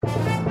Hey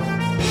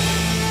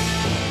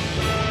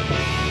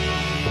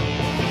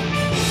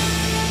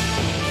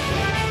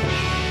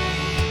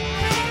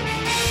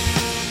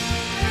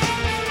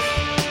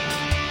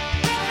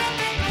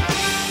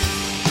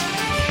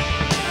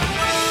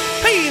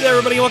there,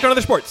 everybody. Welcome to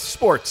the Sports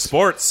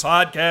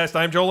Podcast.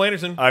 I'm Joel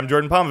Anderson. I'm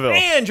Jordan Palmville.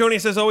 And joining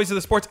us, as always, is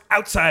the Sports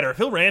Outsider,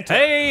 Phil Ranton.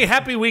 Hey,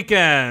 happy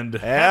weekend.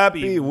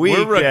 Happy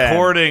weekend. We're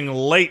recording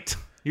late.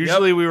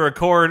 Usually we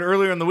record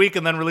earlier in the week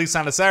and then release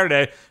on a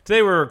Saturday.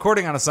 Today we're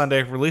recording on a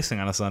Sunday, releasing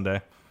on a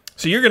Sunday.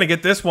 So you're going to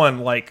get this one,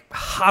 like,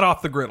 hot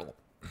off the griddle.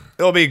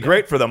 It'll be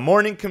great for the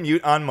morning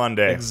commute on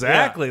Monday.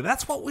 Exactly. Yeah.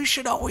 That's what we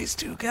should always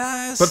do,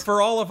 guys. But for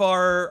all of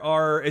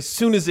our as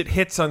soon as it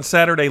hits on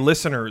Saturday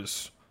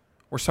listeners,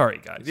 we're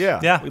sorry, guys.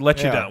 Yeah. We let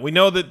you down. We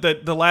know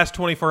that the last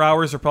 24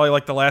 hours are probably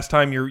like the last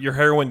time your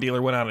heroin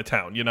dealer went out of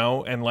town, you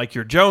know? And like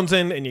you're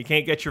jonesing and you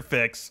can't get your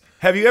fix.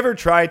 Have you ever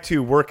tried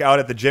to work out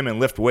at the gym and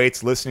lift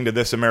weights listening to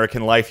This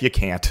American Life? You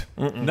can't.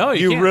 No,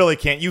 you can't. really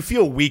can't. You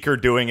feel weaker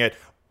doing it.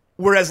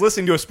 Whereas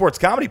listening to a sports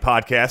comedy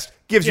podcast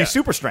gives you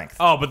super strength.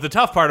 Oh, but the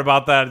tough part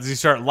about that is you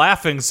start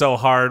laughing so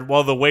hard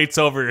while the weight's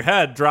over your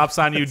head, drops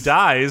on you,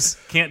 dies,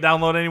 can't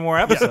download any more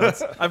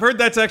episodes. I've heard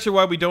that's actually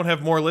why we don't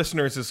have more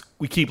listeners is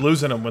we keep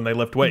losing them when they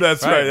lift weights.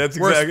 That's right. That's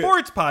We're exactly. a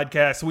sports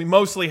podcast, so we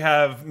mostly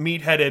have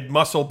meat-headed,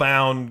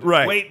 muscle-bound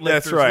Right.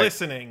 That's weightlifters right.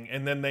 listening,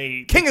 and then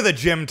they... King of the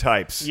gym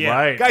types. Yeah.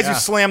 Right. Guys yeah. who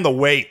slam the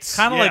weights.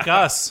 Kind of Yeah. like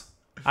us.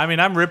 I mean,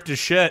 I'm ripped as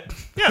shit.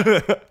 Yeah.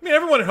 I mean,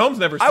 everyone at home's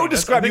never seen I would this.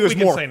 describe think you we as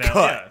can more say now,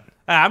 cut.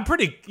 I'm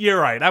pretty... You're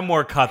right. I'm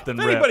more cut than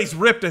If ripped. anybody's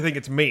ripped, I think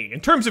it's me. In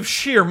terms of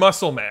sheer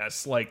muscle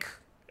mass, like,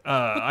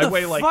 I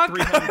weigh like Fuck.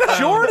 300 pounds.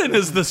 Jordan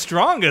is the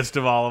strongest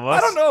of all of us.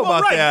 I don't know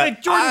about right. that.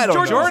 Like, Jordan- I don't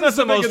Jordan- know. Jordan's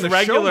the Big in most the show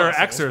regular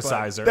muscles,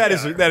 exerciser. That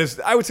is.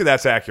 I would say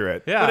that's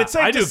accurate. Yeah, But it's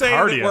safe I to do say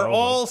cardio. that we're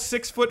all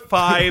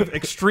 6'5",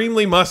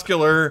 extremely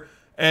muscular,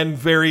 and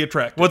very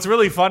attractive. What's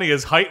really funny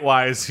is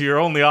height-wise, you're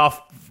only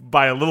off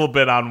by a little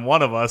bit on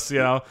one of us. You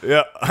know,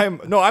 Yeah, I'm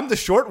the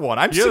short one.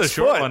 I'm you're 6 the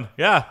short foot. one.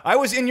 Yeah. I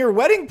was in your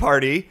wedding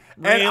party,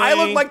 and I Really?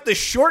 looked like the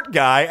short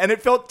guy, and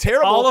it felt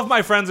terrible. All of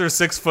my friends are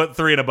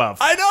 6'3" and above.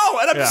 I know,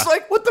 and I'm just Yeah.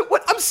 like,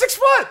 what? I'm 6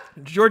 foot.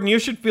 Jordan, you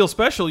should feel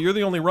special. You're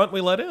the only runt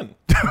we let in.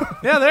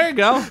 Yeah, there you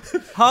go.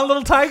 Huh,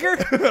 little tiger?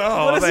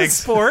 What is this thanks.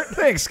 sport?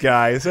 Thanks,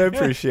 guys. I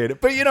appreciate it.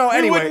 But We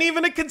anyway, wouldn't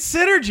even have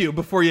considered you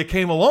before you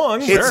came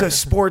along. it's a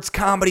sports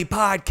comedy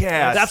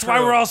podcast. That's why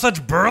we're all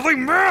such burly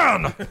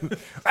men.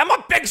 I'm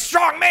a big,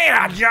 strong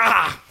man.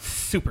 Yeah.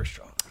 super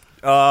strong.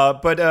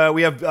 But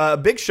we have a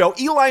big show.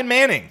 Eli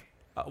Manning.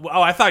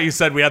 Oh, I thought you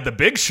said we had the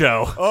big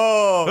show.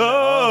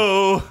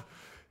 Oh.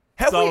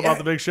 Have all about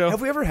the Big Show? Have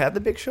we ever had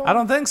the Big Show? I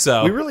don't think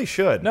so. We really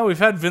should. No, we've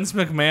had Vince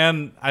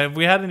McMahon. Have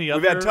we had any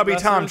other We've had Tubby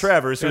Tom wrestlers?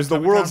 Travers, Yeah, who's the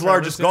Tubby world's Tom Travers,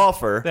 largest yeah.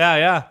 golfer,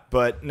 Yeah.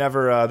 but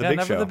never the Big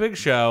never Show. the Big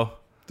Show.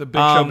 The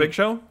Big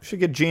Show? Should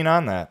get Gene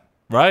on that.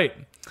 Right.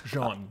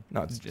 Jean.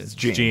 No, it's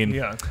Gene. Gene.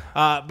 Yeah.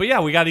 But yeah,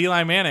 we got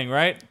Eli Manning,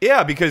 right?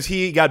 Yeah, because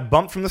he got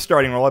bumped from the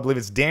starting role. I believe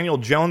it's Daniel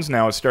Jones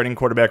now is starting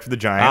quarterback for the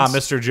Giants.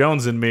 Mr.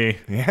 Jones and me.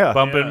 Yeah.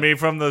 Bumping me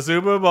from the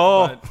Super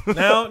Bowl.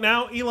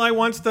 Now Eli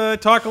wants to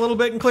talk a little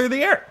bit and clear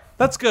the air.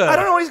 That's good. I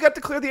don't know what he's got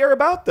to clear the air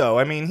about, though.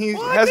 I mean, he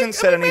hasn't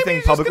said maybe anything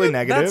he's just publicly gonna-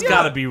 negative. That's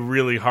got to be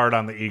really hard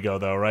on the ego,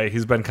 though, right?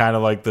 He's been kind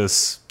of like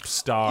this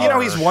star. You know,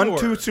 he's won Sure.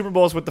 2 Super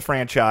Bowls with the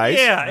franchise.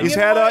 Yeah, and he's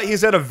you know what?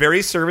 he's had a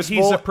very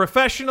serviceable. He's a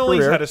professional. He's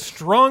career. had a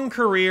strong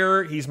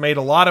career. He's made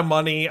a lot of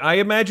money. I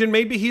imagine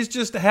maybe he's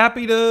just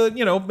happy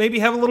to, maybe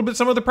have a little bit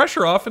some of the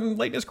pressure off and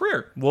late in his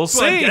career. We'll That's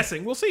what I'm see.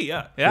 guessing. We'll see.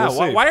 Yeah. Yeah.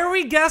 We'll see. Why are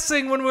we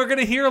guessing when we're going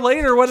to hear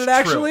later what it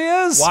actually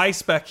True. is? Why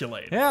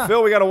speculate? Yeah.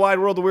 Phil, we got a wide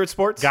world of weird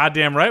sports.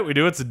 Goddamn right we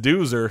do. It's a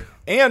doozer.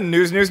 And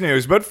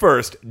news. But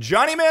first,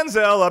 Johnny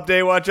Manziel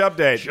update. Watch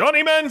update.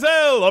 Johnny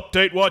Manziel,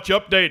 update, watch,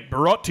 update,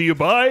 brought to you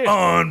by...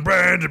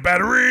 Unbranded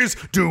batteries.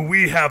 Do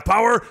we have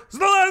power?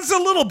 That's a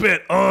little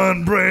bit.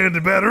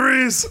 Unbranded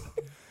batteries.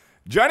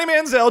 Johnny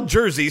Manziel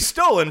jersey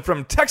stolen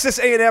from Texas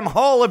A&M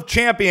Hall of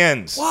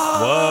Champions.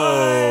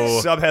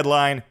 Whoa.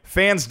 Subheadline: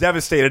 Fans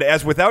devastated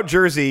as without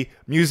jersey,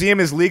 museum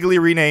is legally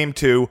renamed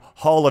to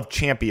Hall of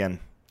Champion.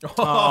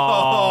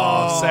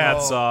 Oh,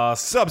 sad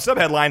sauce.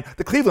 Subheadline: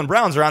 The Cleveland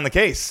Browns are on the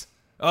case.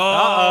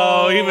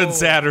 Oh, even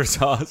sadder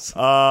sauce.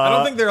 I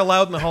don't think they're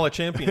allowed in the Hall of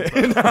Champions.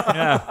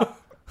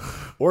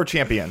 Or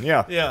champion,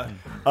 yeah.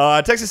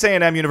 Yeah. Texas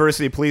A&M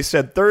University police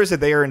said Thursday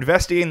they are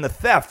investigating the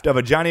theft of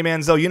a Johnny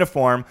Manziel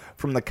uniform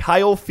from the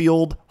Kyle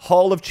Field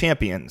Hall of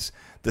Champions,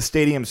 the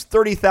stadium's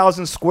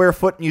 30,000 square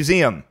foot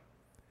museum.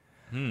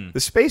 The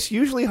space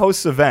usually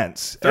hosts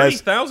events.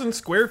 30,000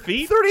 square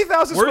feet?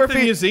 30,000 square Worth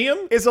feet a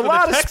museum? is a For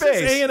lot the of Texas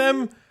space.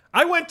 A&M.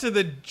 I went to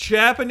the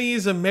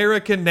Japanese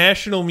American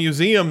National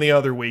Museum the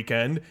other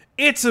weekend.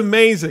 It's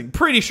amazing.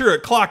 Pretty sure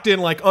it clocked in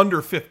like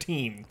under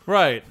 15.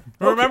 Right.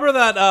 Remember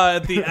that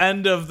at the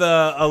end of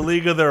the A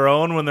League of Their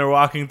Own when they're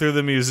walking through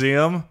the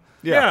museum?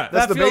 Yeah,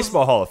 that's the feels-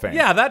 Baseball Hall of Fame.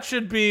 Yeah, that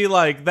should be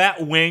like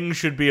that wing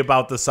should be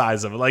about the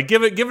size of it. Like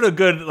give it a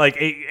good like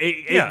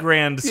eight Yeah.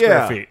 grand Yeah.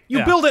 square feet. You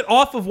Yeah. build it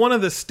off of one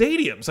of the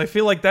stadiums. I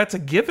feel like that's a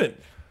given.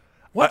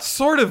 What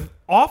sort of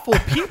awful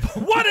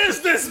people? What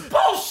is this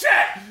bullshit?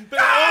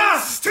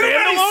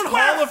 Standalone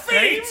Hall of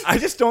Fame? I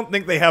just don't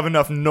think they have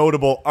enough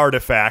notable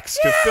artifacts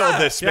to fill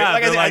this space. Yeah,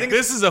 I think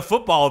this is a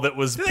football that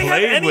was Do they have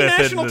played any with in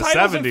national the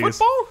titles in 70s.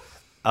 football?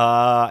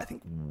 I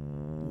think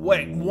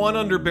Wait, one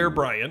under Bear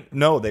Bryant.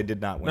 no, they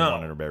did not win No.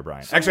 one under Bear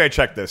Bryant. Actually, I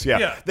checked this. Yeah.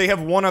 Yeah. They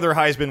have one other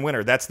Heisman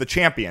winner. That's the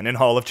champion in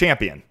Hall of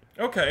Champion.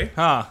 Okay.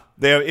 Huh.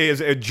 There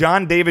is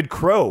John David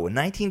Crow,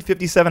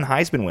 1957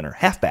 Heisman winner,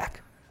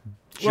 halfback.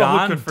 Well, who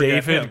John could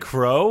forget David him?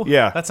 Crow?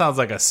 Yeah. That sounds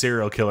like a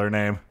serial killer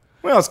name.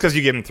 Well, it's because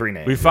you give him 3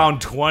 names. We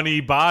found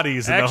 20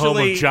 bodies in the home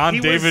Actually, of John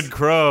he David was-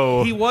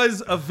 Crow. He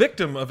was a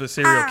victim of a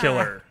serial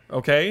killer.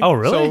 Okay. Oh,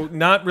 really? So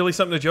not really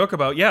something to joke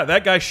about. Yeah,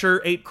 that guy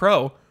sure ate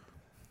crow.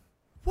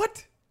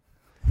 What?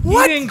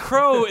 Eating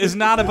crow is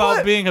not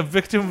about being a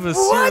victim of a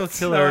serial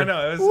killer.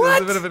 No, it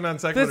was a bit of a non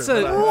sequitur. That's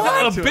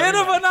a bit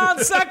of a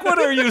non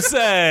sequitur, you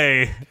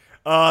say.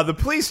 The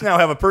police now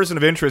have a person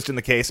of interest in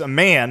the case, a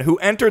man who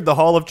entered the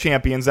Hall of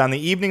Champions on the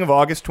evening of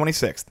August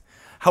 26th.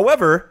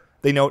 However,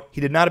 they note he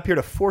did not appear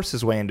to force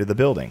his way into the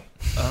building.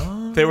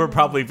 They were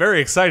probably very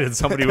excited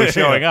somebody was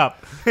showing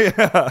up.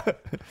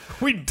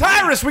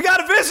 Tyrus, we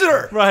got a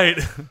visitor! Right.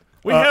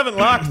 We haven't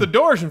locked the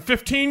doors in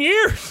 15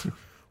 years.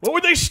 What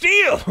would they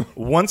steal?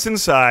 Once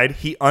inside,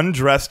 he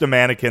undressed a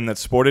mannequin that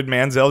sported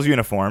Manziel's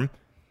uniform,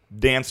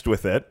 danced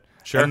with it,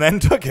 and then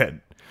took it.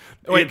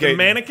 Wait, Okay. the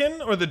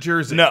mannequin or the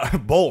jersey? No,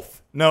 both.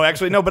 No,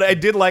 actually, no, but I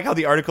did like how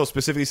the article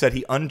specifically said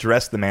he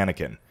undressed the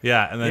mannequin.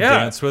 Yeah, and then Yeah.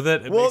 danced with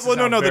it. It Well, makes it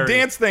sound no, the very-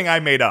 dance thing I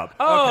made up.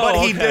 Oh, but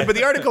he okay. did. But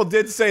the article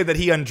did say that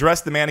he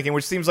undressed the mannequin,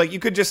 which seems like you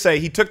could just say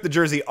he took the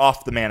jersey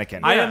off the mannequin.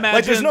 I like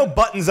imagine- there's no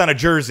buttons on a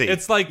jersey.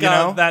 It's like you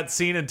know? that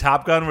scene in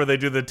Top Gun where they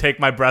do the "Take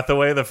My Breath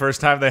Away" the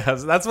first time they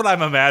have. That's what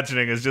I'm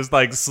imagining is just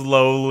like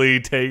slowly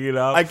taking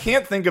off. I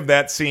can't think of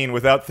that scene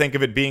without think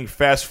of it being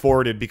fast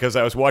forwarded because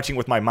I was watching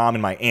with my mom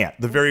and my aunt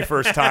the very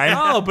first time.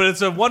 Oh, but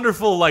it's a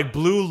wonderful like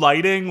blue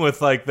lighting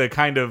with like the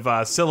kind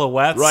of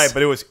silhouettes. Right,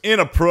 but it was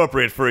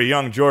inappropriate for a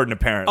young Jordan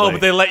apparently. Oh, but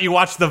they let you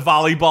watch the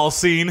volleyball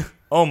scene.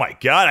 Oh my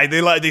God!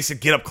 They said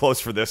get up close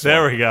for this.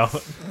 There one. we go.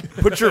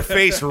 Put your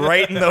face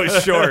right in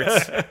those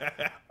shorts.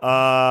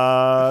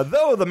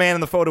 Though the man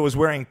in the photo was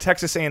wearing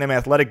Texas A&M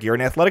athletic gear,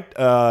 an athletic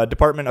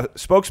department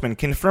spokesman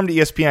confirmed to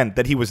ESPN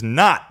that he was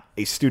not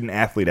a student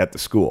athlete at the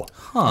school.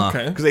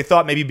 Okay. Because they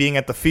thought maybe being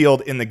at the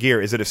field in the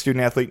gear. Is it a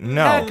student athlete?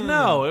 No. Heck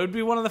no, it would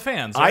be one of the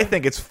fans. I Right?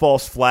 think it's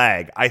false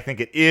flag. I think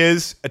it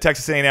is a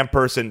Texas A&M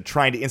person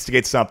trying to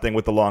instigate something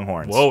with the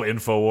Longhorns. Whoa,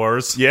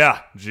 Infowars. Yeah.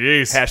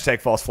 Jeez. Hashtag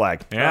false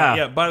flag. Yeah.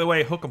 Yeah, by the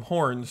way, hook 'em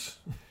horns.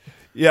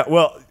 Yeah,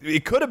 well,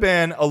 it could have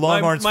been a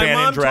Longhorns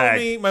fan in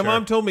drag. My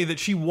mom told me that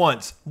she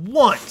once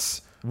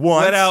went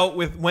out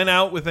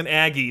with an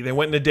Aggie. They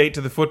went on a date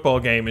to the football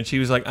game, and she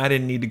was like, I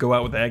didn't need to go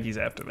out with Aggies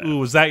after that. Ooh,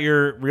 was that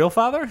your real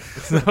father?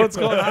 Is that what's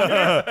going on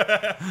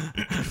here?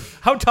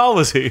 How tall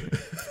was he?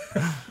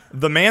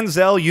 The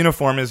Manziel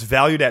uniform is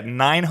valued at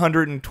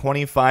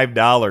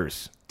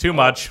 $925. Too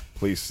much.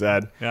 Police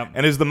said, Yep.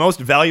 and is the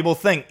most valuable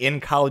thing in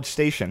College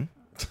Station.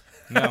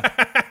 No.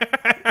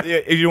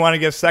 If you want to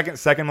guess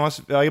second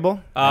most valuable,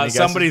 Any guesses?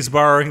 Somebody's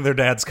borrowing their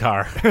dad's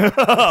car.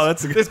 Oh,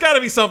 that's a good. There's got to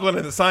be something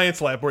in the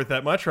science lab worth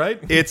that much, right?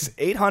 It's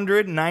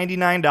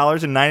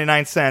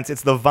 $899.99.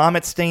 It's the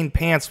vomit-stained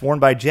pants worn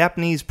by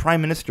Japanese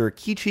Prime Minister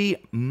Kiichi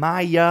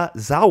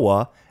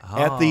Miyazawa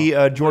at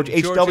the George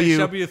H.W.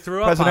 H.W.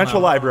 threw up on Presidential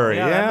him. Library.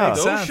 Yeah, that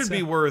makes Those sense, should be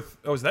yeah. worth.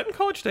 Oh, is that in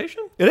College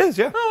Station? It is,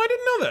 yeah. Oh, I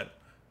didn't know that.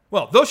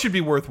 Well, those should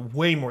be worth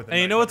way more than.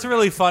 And you know what's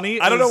really funny?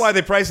 I don't know is- why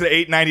they priced it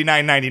at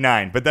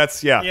 $899.99, but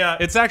that's, yeah. Yeah,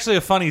 It's actually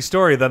a funny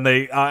story. Then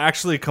they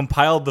actually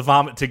compiled the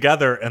vomit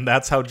together, and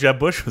that's how Jeb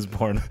Bush was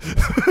born.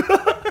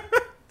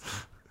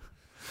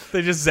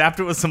 They just zapped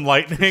it with some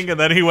lightning, and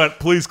then he went,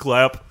 "Please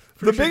clap."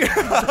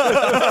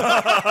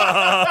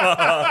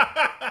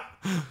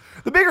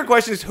 The bigger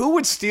question is, who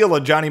would steal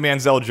a Johnny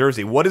Manziel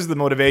jersey? What is the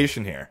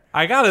motivation here?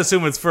 I gotta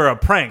assume it's for a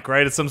prank,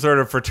 right? It's some sort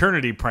of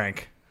fraternity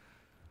prank.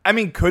 I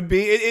mean, could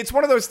be. It's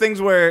one of those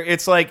things where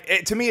it's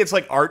like, to me, it's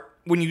like art.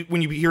 When you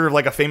hear of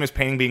like a famous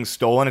painting being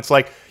stolen, it's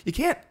like you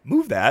can't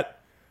move that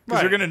because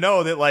Right. you're gonna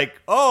know that like,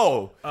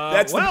 oh,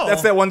 that's well-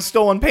 that's that one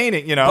stolen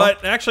painting, you know.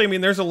 But actually, I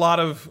mean, there's a lot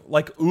of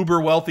like uber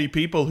wealthy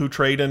people who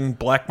trade in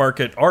black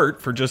market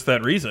art for just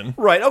that reason.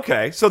 right,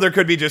 okay, so there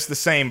could be just the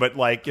same, but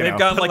like you They've know,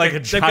 got Like a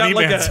they've Johnny got,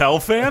 like,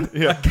 Manziel fan?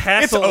 a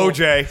castle. it's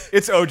OJ.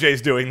 It's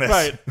OJ's doing this.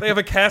 Right, they have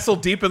a castle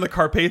deep in the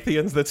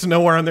Carpathians that's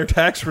nowhere on their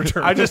tax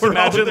return. I just where all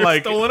of imagine their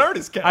like stolen art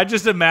is kept. I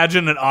just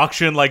imagine an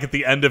auction like at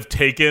the end of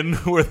Taken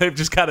where they've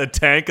just got a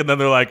tank and then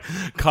they're like,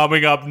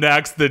 coming up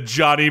next, the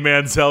Johnny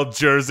Manziel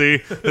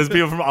jersey. There's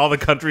people from all the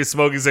countries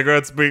smoking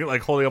cigarettes, being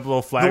like holding up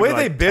little flags. The way like,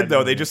 they bid, 10 though,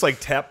 they million. just like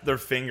tapped their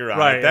finger on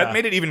Right, it. That yeah.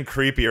 made it even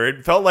creepier.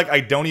 It felt like I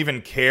don't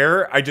even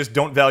care. I just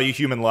don't value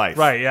human life.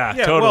 Right, yeah,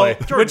 Yeah, totally. well,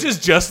 Jordan- Which is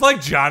just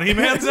like Johnny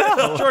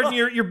Manziel. Jordan,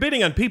 you're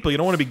bidding on people. You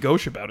don't want to be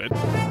gauche about it.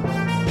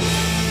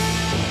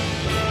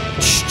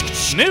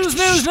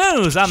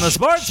 News on the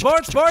Sports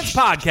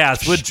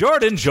Podcast with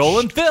Jordan, Joel,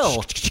 and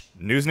Phil.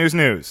 News.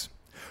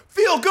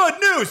 Feel good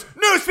news.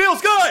 News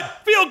feels good.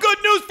 Feel good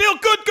news. Feel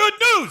good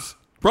news.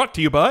 Brought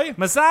to you by...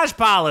 Massage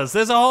parlors.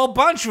 There's a whole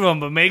bunch of them,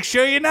 but make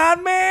sure you're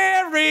not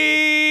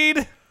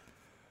married.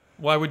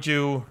 Why would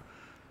you...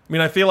 I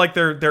mean, I feel like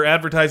they're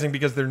advertising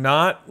because they're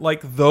not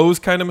like those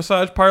kind of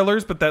massage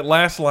parlors, but that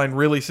last line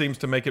really seems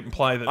to make it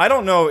imply that... I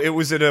don't know. It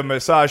was at a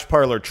massage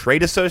parlor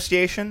trade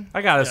association.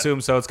 I gotta assume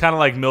so. It's kind of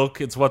like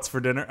milk. It's what's for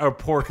dinner, or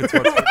pork. It's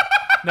what's for.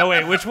 No,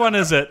 wait. Which one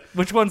is it?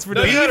 Which one's for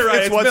No, dinner? you got it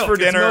right. It's what's milk. for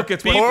dinner. It's milk.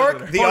 It's beef Pork, for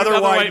dinner. the Pork,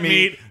 other white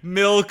meat.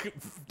 Milk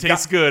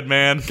tastes good,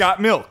 man.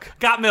 Got milk.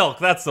 Got milk.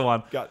 That's the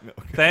one. Got milk.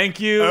 Thank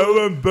you.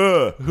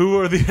 Oh, Who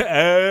are the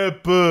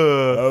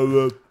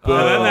and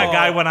then that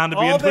guy went on to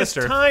be All in this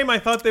Twister. time, I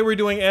thought they were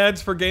doing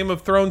ads for Game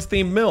of Thrones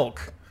themed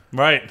milk.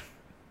 Right.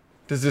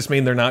 Does this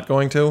mean they're not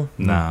going to?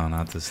 No,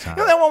 not this time.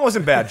 No, that one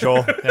wasn't bad,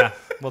 Joel. Yeah.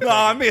 We'll No, take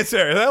I'm being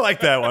serious. I like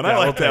that one. I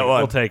like that one.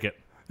 We'll take it.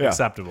 Yeah.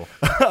 Acceptable.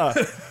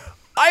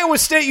 Iowa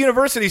State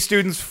University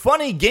students'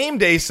 funny game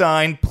day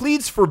sign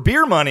pleads for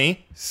beer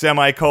money,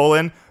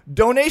 semicolon,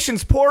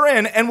 donations pour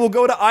in and will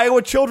go to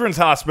Iowa Children's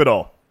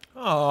Hospital.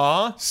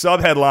 Aww.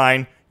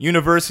 Subheadline,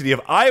 University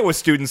of Iowa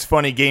students'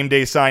 funny game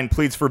day sign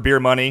pleads for beer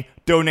money,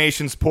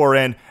 donations pour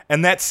in,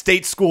 and that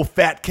state school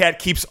fat cat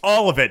keeps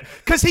all of it.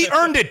 Because he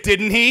earned it,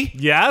 didn't he?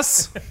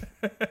 Yes.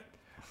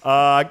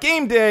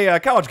 Game day,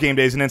 college game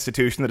day is an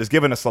institution that has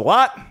given us a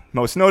lot,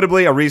 most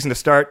notably a reason to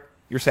start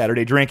your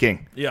Saturday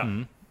drinking.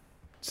 Yeah.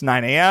 It's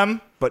 9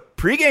 a.m., but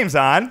pregame's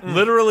on.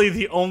 Literally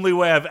the only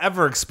way I've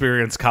ever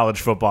experienced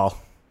college football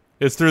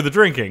is through the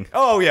drinking.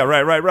 Oh, yeah,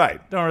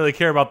 right. Don't really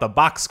care about the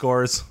box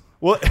scores.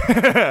 Well,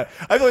 I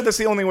feel like that's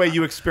the only way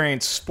you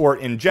experience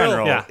sport in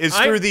general Yeah. is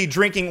through the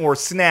drinking or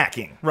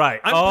snacking.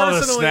 Right. I'm the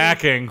personally-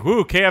 snacking.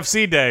 Woo,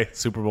 KFC day.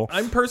 Super Bowl.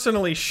 I'm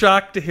personally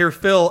shocked to hear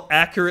Phil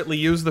accurately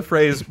use the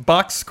phrase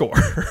box score.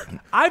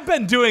 I've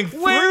been doing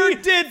Where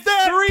did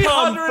that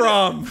come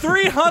from?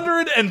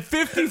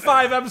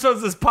 355 episodes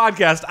of this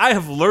podcast. I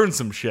have learned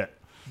some shit.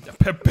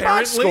 Apparently,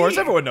 Box scores.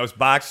 Everyone knows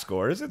box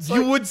scores. It's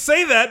you would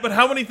say that, but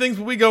how many things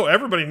would we go,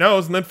 everybody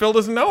knows, and then Phil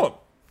doesn't know them?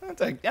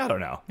 like, I don't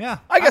know. Yeah.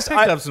 I guess picked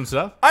up some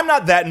stuff. I'm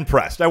not that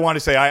impressed. I want to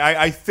say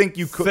I think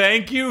you could.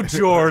 Thank you,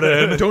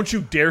 Jordan. Don't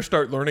you dare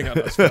start learning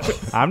on us, Phil.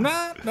 I'm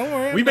not. Don't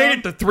worry. We made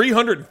it to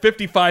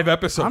 355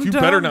 episodes. You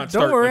better not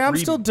start. Don't worry. like, I'm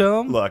reading. still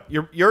dumb. Look,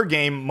 your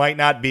game might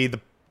not be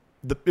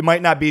it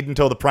might not be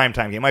until the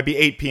primetime game. It might be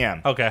 8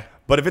 p.m. Okay.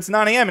 But if it's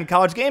 9 a.m. and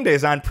college game day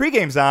is on,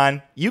 pregame's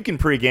on, you can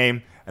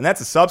pregame, and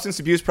that's a substance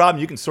abuse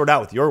problem you can sort out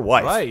with your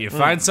wife. Right. You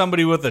find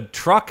somebody with a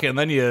truck, and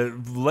then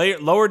you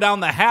lower down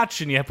the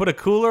hatch, and you put a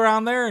cooler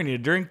on there, and you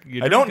drink.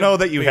 I don't know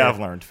that you have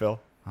learned, Phil.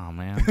 Oh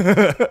man.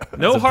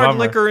 No a hard bummer.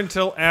 liquor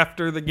until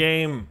after the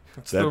game.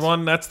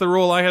 That's the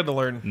rule I had to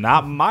learn.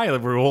 Not my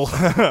rule.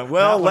 Well,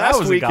 When I last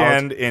was in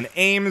weekend in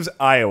Ames,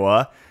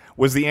 Iowa,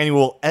 was the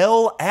annual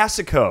El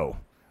Assico.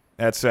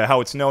 That's how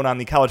it's known on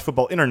the college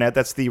football internet.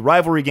 That's the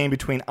rivalry game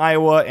between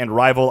Iowa and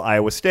rival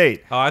Iowa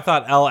State. Oh, I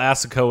thought El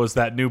Assico was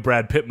that new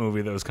Brad Pitt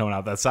movie that was coming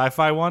out, that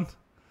sci-fi one.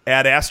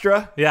 Ad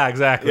Astra? Yeah,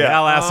 exactly. Yeah.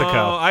 El Assico.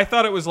 Oh, I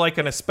thought it was like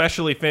an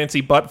especially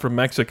fancy butt from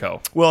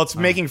Mexico. Well, it's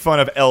making fun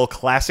of El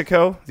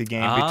Clasico, the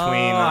game I see.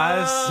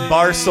 between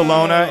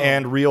Barcelona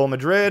and Real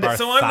Madrid. Bar-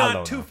 So I'm Barcelona.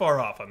 not too far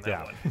off on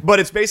that one. But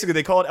it's basically,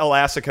 they call it El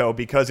Assico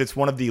because it's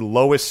one of the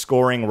lowest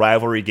scoring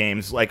rivalry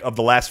games like of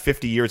the last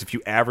 50 years if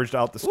you averaged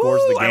out the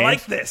scores of the Ooh, game. I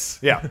like this.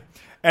 Yeah.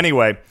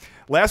 Anyway,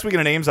 last weekend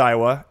in Ames,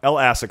 Iowa, El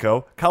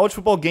Assico, college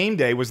football game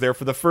day was there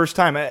for the first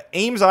time. At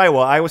Ames,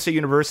 Iowa, Iowa State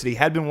University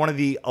had been one of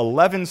the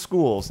 11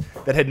 schools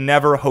that had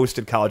never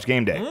hosted college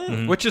game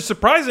day. Which is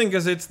surprising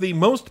because it's the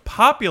most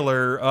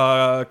popular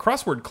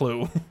crossword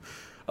clue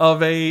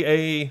of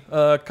a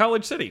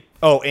college city.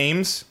 Oh,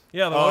 Ames?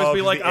 Yeah, they'll always be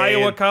Oh, like the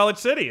Iowa A. College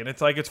City, and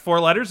it's like it's 4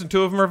 letters and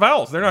 2 of them are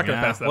vowels. They're not going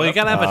to Yeah. pass that Well, you up.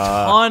 gotta have a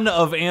ton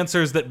of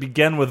answers that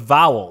begin with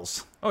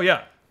vowels. Oh,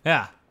 yeah.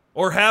 Yeah.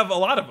 Or have a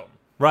lot of them.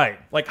 Right.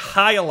 Like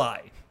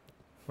High-a-lie.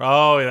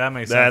 Oh, yeah, that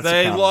makes sense. That's-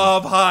 They common.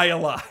 love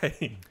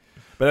High-a-lie.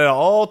 But it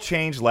all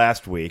changed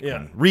last week Yeah.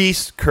 when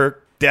Reese,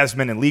 Kirk,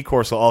 Desmond, and Lee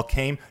Corso all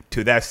came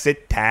to the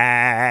city.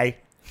 That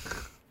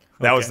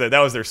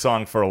was their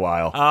song for a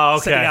while. Oh,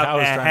 okay. Sitting out I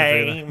was trying to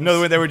figure that.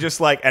 No, they were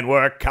just like, and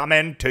we're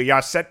coming to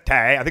your city.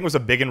 I think it was a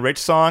Big and Rich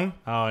song.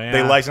 Oh, yeah.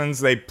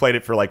 They played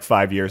it for like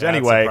 5 years. That's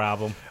Anyway, a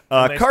problem.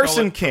 And they Carson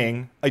stole it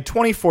King, a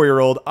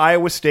 24-year-old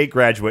Iowa State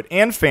graduate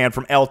and fan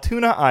from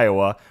Altoona,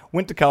 Iowa,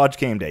 went to college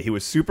game day. He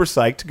was super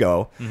psyched to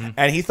go,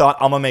 and he thought,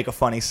 I'm going to make a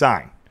funny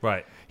sign.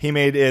 Right. He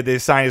made the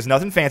sign is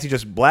nothing fancy,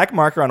 just black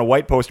marker on a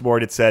white poster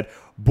board. It said,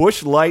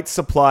 Bush Light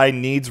supply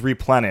needs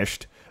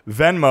replenished.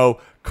 Venmo,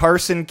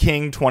 Carson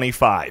King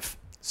 25.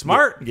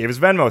 Smart. He gave his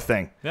Venmo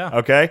thing. Yeah.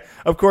 Okay.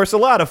 Of course, a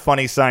lot of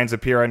funny signs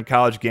appear on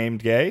college game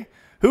day.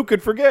 Who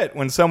could forget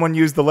when someone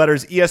used the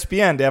letters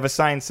ESPN to have a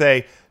sign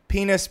say,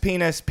 penis,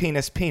 penis,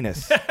 penis,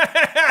 penis.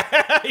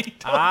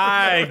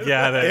 I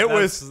get it.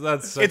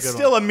 It's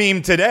still a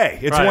meme today.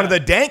 It's Right. one of the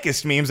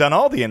dankest memes on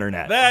all the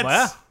internet. That's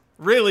Well.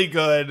 really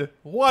good.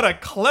 What a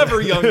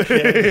clever young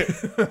kid.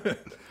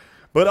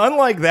 But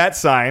unlike that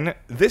sign,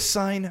 this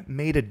sign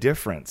made a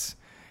difference.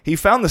 He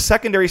found the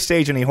secondary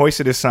stage and he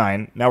hoisted his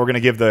sign. Now we're going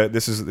to give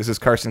this is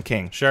Carson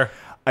King. Sure.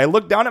 I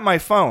looked down at my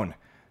phone.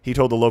 he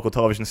told the local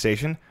television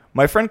station.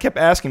 My friend kept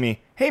asking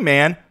me, hey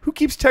man, who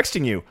keeps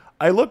texting you?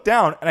 I looked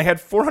down and I had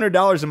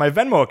 $400 in my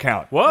Venmo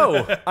account.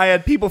 Whoa. I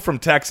had people from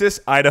Texas,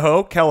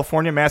 Idaho,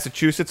 California,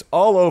 Massachusetts,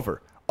 all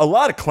over. A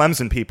lot of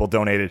Clemson people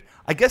donated.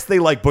 I guess they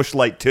like Busch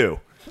Light too.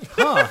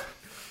 Huh.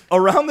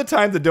 Around the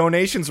time the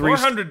donations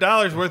reached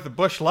 $400 worth of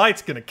Busch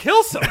Light's gonna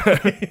kill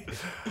somebody.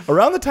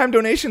 Around the time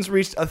donations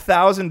reached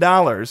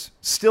 $1,000,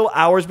 still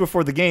hours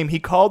before the game, he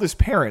called his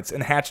parents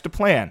and hatched a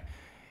plan.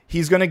 He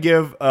was going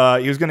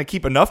to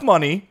keep enough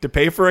money to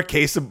pay for a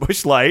case of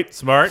Busch Light.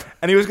 Smart.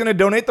 And he was going to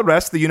donate the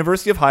rest to the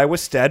University of Iowa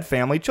Stead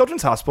Family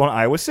Children's Hospital in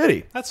Iowa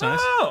City. That's nice.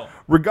 Oh.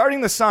 Regarding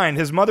the sign,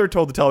 his mother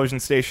told the television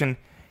station,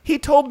 he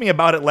told me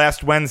about it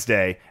last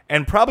Wednesday,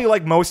 and probably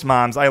like most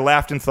moms, I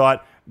laughed and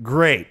thought,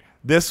 great,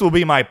 this will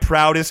be my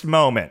proudest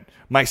moment.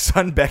 My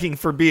son begging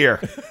for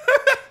beer.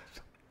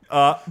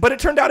 But it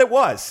turned out it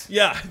was.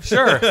 Yeah.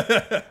 Sure.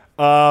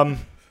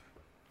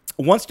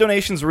 Once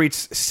donations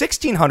reached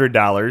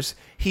 $1,600,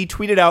 he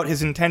tweeted out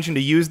his intention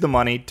to use the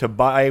money to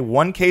buy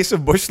one case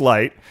of Busch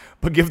Light,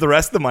 but give the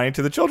rest of the money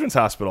to the Children's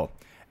Hospital.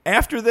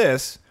 After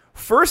this,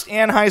 first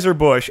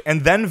Anheuser-Busch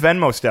and then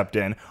Venmo stepped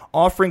in,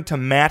 offering to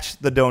match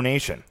the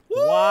donation.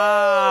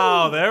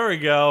 Wow. There we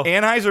go.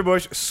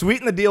 Anheuser-Busch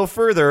sweetened the deal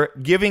further,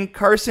 giving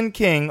Carson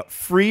King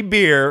free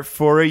beer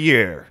for a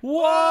year.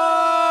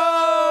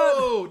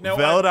 Whoa! Now,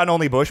 Valid on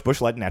only Busch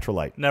Light, Natural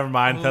Light. Never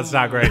mind. That's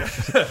not great.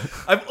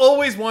 I've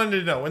always wanted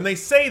to know, when they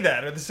say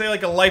that, or they say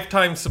like a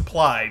lifetime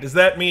supply, does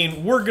that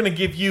mean we're going to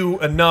give you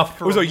enough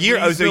for It was a year-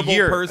 it was a reasonable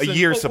year- person? a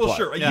year Well, supply.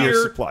 sure, a Yeah.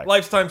 year supply.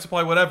 lifetime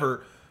supply,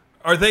 whatever.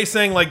 Are they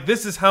saying like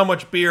this is how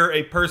much beer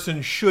a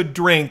person should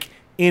drink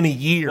in a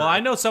year? Well, I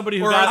know somebody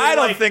who Or got. are I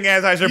don't like, think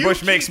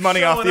Anheuser-Busch you makes keep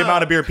money off the showing amount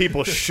up. of beer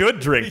people should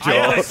drink,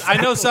 Joel. I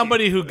know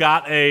somebody who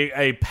got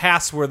a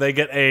pass where they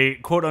get a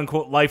quote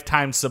unquote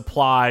lifetime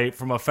supply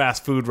from a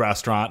fast food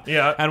restaurant.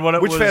 Yeah. And what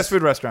it Which was, fast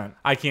food restaurant?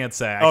 I can't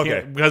say. Okay.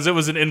 Can't, because it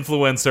was an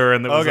influencer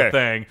and it was Okay. a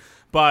thing.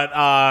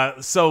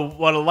 But so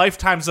what a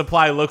lifetime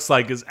supply looks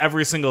like is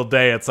every single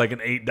day it's like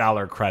an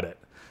 $8 credit.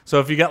 So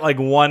if you get like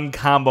one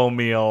combo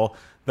meal,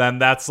 then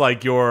that's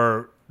like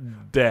your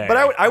day. But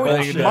I would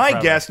Bullshit. my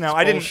Forever. guess now.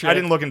 I bullshit.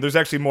 didn't look into. There's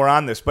actually more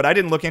on this, but I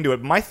didn't look into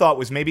it. My thought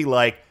was maybe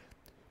like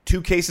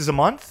 2 cases a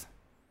month,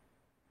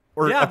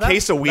 or Yeah, a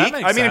case a that week. makes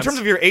I mean, in sense. terms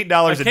of your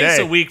 $8 a case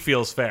day, a week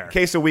feels fair.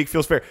 case a week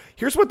feels fair.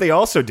 Here's what they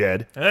also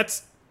did.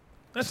 That's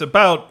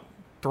about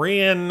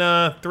three and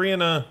a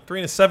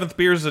seventh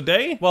beers a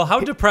day. Well, how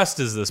depressed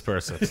is this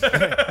person?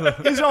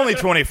 He's only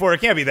 24.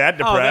 It can't be that Oh,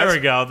 depressed. there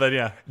we go. Then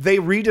yeah. They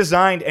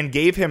redesigned and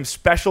gave him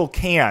special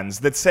cans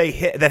that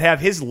say that have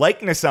his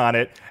likeness on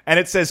it, and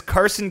it says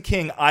Carson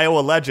King, Iowa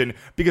legend,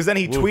 because then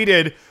he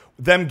tweeted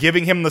them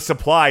giving him the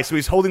supply, so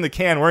he's holding the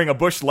can wearing a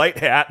Busch Light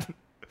hat.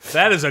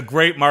 That is a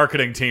great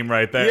marketing team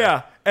right there.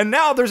 Yeah. And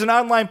now there's an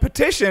online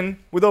petition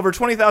with over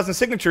 20,000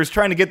 signatures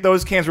trying to get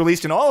those cans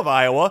released in all of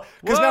Iowa,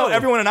 because now Whoa.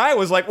 everyone in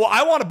Iowa is like, well,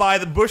 I want to buy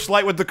the Busch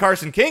Light with the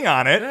Carson King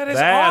on it. That is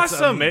That's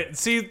awesome.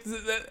 See,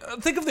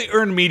 think of the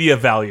earned media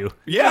value.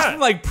 Yeah. Just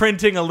like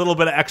printing a little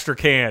bit of extra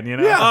can, you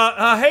know?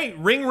 Yeah. Hey,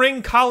 Ring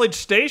Ring College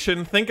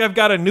Station, think I've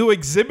got a new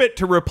exhibit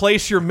to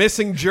replace your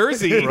missing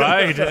jersey.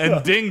 Right.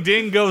 And ding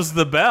ding goes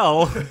the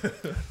bell.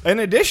 In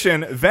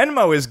addition,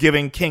 Venmo is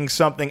giving King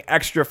something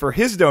extra for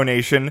his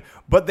donation,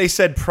 but they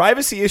said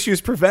privacy issues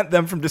prevent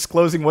them from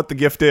disclosing what the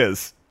gift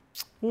is.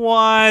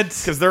 What?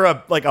 Because they're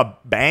a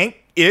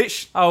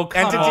bank-ish Oh,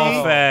 come entity.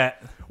 off it.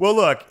 Well,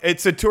 look,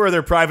 it's a tour of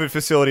their private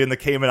facility in the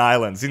Cayman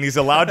Islands, and he's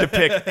allowed to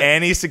pick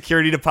any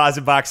security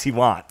deposit box he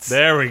wants.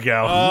 There we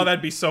go. Oh,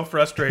 that'd be so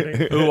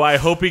frustrating. Ooh, I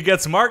hope he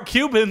gets Mark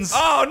Cubans.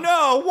 Oh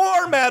no,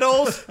 war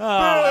medals!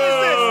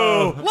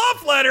 Oh.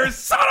 Love letters,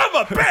 son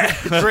of a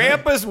bitch!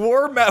 Grandpa's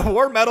war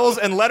medals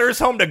and letters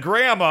home to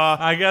Grandma.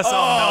 I guess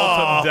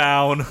I'll melt him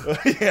down.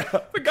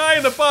 The guy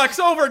in the box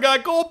over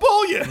got gold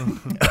bullion.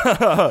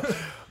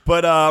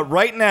 But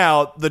right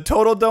now, the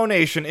total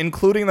donation,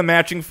 including the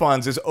matching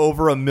funds, is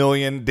over $1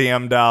 million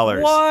damn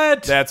dollars.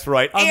 What? That's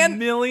right. $1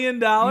 million?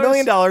 $1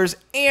 million,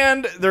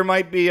 and there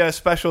might be a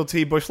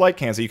specialty Busch Light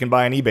cans that you can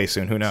buy on eBay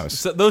soon. Who knows?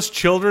 So those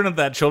children at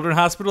that children's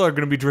hospital are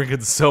going to be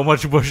drinking so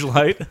much Busch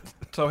Light.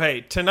 So,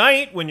 hey,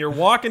 tonight, when you're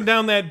walking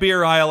down that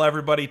beer aisle,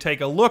 everybody take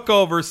a look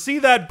over, see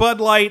that Bud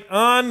Light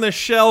on the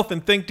shelf,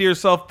 and think to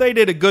yourself, they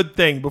did a good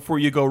thing before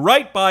you go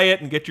right by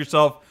it and get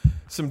yourself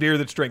some beer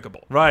that's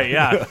drinkable. Right,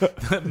 yeah.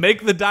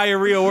 Make the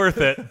diarrhea worth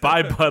it.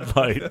 Buy Bud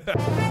Light.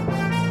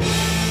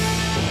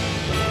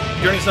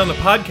 Joining us on the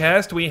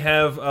podcast, we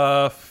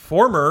have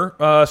former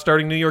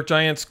starting New York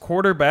Giants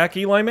quarterback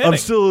Eli Manning.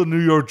 still a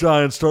New York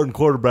Giants starting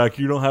quarterback.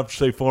 You don't have to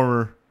say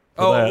former.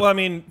 Oh, well, I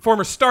mean,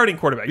 former starting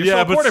quarterback. You're still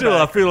a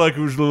quarterback. feel like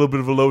it was a little bit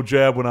of a low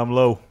jab when I'm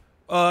low.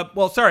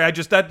 Well, sorry, that's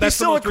He's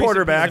still the a most recent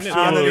quarterback piece of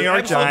news. on the New York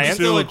I'm still Giants. Still a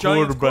Still a Giants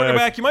quarterback.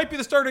 quarterback. You might be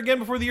the starter again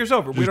before the year's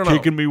over. We don't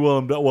know. me while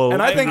I'm well. And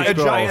I think I a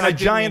didn't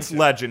Giants mean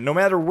to. legend, no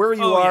matter where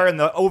you Oh, are yeah. in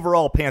the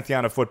overall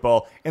pantheon of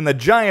football, in the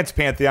Giants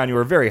pantheon, you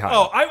are very high.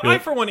 Oh, I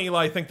for one,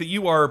 Eli, think that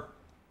you are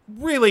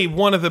really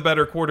one of the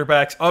better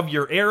quarterbacks of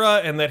your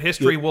era, and that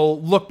history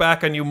will look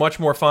back on you much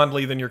more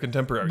fondly than your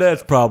contemporaries.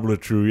 That's probably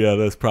true. Yeah,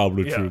 that's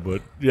probably Yeah. true.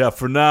 But yeah,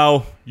 for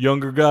now,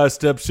 younger guy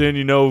steps in.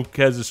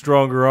 Has a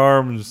stronger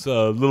arm, is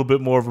a little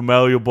bit more of a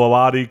malleable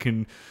body,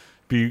 can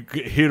be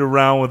hit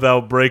around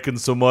without breaking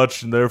so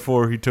much, and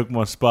therefore he took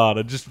my spot.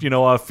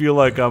 I feel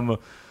like I'm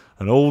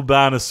an old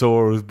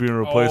dinosaur who's being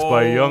replaced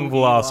by a young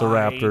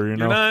velociraptor.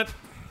 You're not.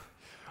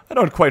 I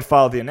don't quite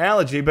follow the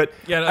analogy, but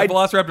Yeah, I-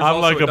 Velociraptor's I'm also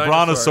like a dinosaur.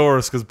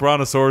 brontosaurus because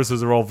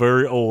brontosauruses are all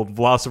very old.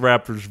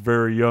 Velociraptors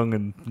very young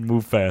and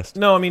move fast.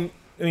 No, I mean,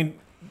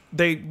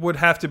 they would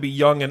have to be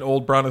young and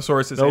old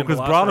brontosauruses. No, and because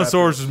velociraptors.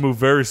 brontosauruses move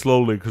very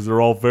slowly because they're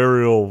all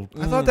very old.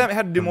 I thought that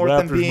had to do more with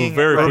them Raptors move being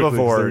very quickly 'cause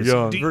they're herbivores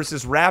young.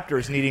 versus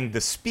raptors needing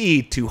the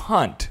speed to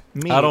hunt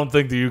meat. I don't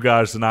think that you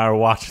guys and I are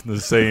watching the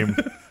same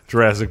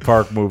Jurassic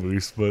Park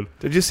movies, but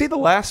Did you see the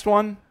last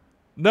one?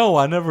 no,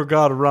 I never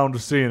got around to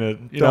seeing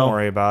it. Don't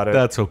worry about it.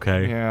 That's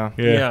okay. Yeah.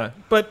 Yeah.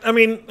 But, I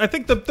mean, I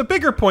think the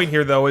bigger point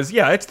here, though, is,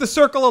 it's the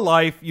circle of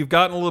life. You've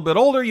gotten a little bit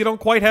older. You don't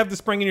quite have the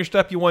spring in your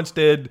step you once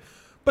did.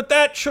 But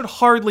that should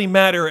hardly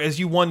matter as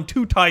you won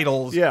 2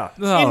 titles Yeah.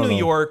 in New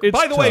York. It's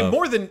By the way, tough.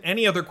 more than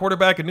any other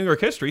quarterback in New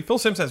York history, Phil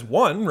Simms has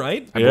 1,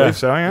 right? I believe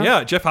so, yeah.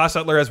 Yeah, Jeff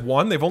Hostetler has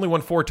 1. They've only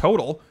won 4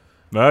 total.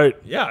 Right.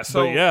 Yeah,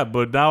 so...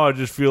 But now I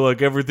just feel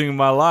like everything in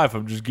my life,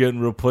 I'm just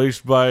getting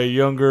replaced by a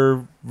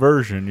younger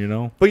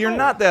version. But you're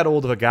not that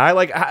old of a guy.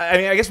 Like, I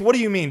mean, I guess, what do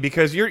you mean?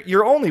 Because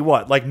you're only,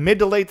 what, like mid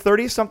to late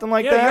 30s, something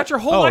like Yeah, that? you got your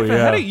whole Oh, life ahead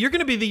yeah. of you. You're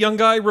going to be the young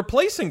guy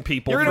replacing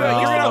people. You're for gonna-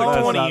 you're gonna another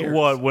own 20 not- years.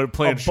 What,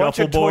 playing a bunch of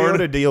shuffleboard?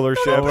 Toyota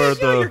dealerships. Over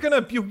at Yeah, the- you're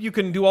gonna you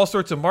can do all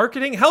sorts of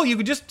marketing. Hell, you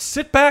could just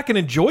sit back and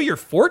enjoy your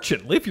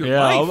fortune, live your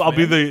Yeah, life. I'll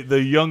be man.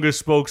 the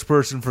youngest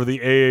spokesperson for the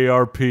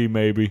AARP,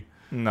 maybe.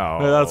 No.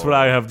 Yeah, that's what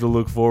I have to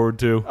look forward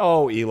to.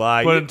 Oh,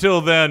 Eli. But until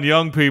then,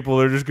 young people,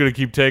 they're just going to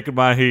keep taking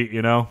my heat,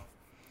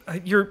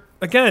 You're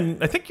again.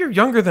 I think you're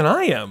younger than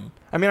I am.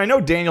 I mean, I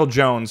know Daniel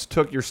Jones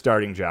took your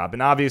starting job,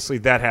 and obviously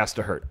that has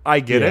to hurt.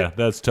 I get Yeah, it.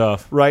 that's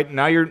tough. Right?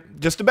 Now you're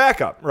just a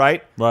backup,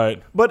 right?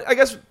 Right. But I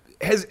guess,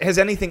 has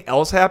anything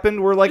else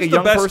happened where, like, He's a the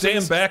young best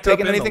person's damn backup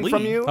taking in the anything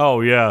from league. you?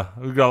 Oh, yeah.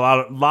 We've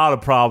got a lot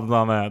of problems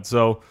on that.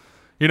 So,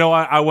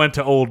 I went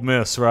to Old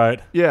Miss, right?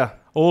 Yeah.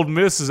 Old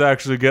Miss is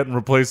actually getting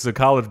replaced at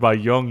college by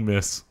Young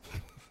Miss.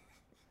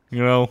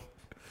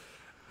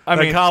 I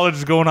That mean, college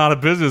is going out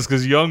of business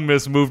because Young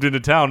Miss moved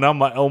into town. Now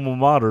my alma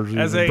mater is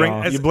As even a-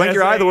 gone. as- you blink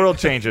your eye, the world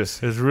changes.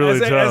 It's really as,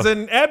 tough. as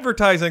an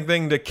advertising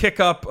thing to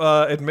kick up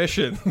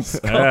admissions,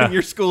 calling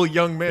your school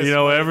Young Miss.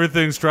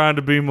 Everything's trying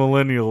to be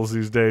millennials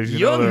these days.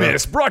 Young they're-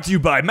 Miss, brought to you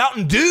by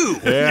Mountain Dew.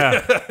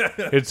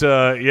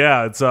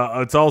 Yeah, it's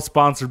all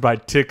sponsored by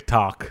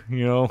TikTok.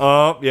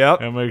 Oh, yep.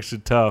 That makes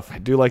it tough. I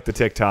do like the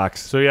TikToks.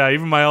 So yeah,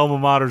 even my alma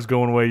mater's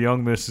going away.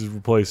 Young Miss is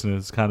replacing it.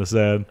 It's kind of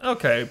sad.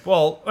 Okay,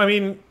 well, I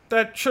mean,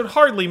 that should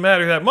hardly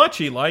matter that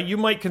much, Eli. You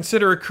might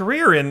consider a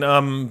career in,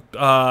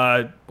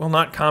 not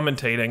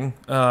commentating.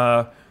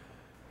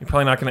 You're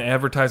probably not going to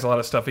advertise a lot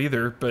of stuff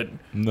either, but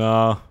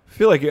No, I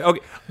feel like okay.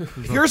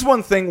 Here's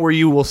one thing where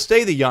you will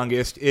stay the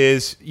youngest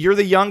is you're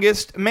the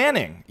youngest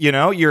Manning.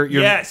 You're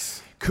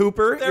yes.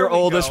 Cooper, There your we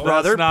oldest go.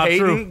 brother, that's not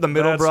Peyton, true. the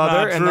middle That's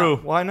brother, not and true.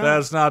 why not?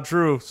 That's not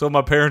true. So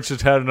my parents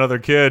just had another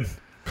kid.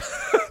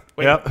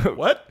 Wait, Yep.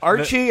 what?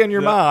 Archie and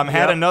your mom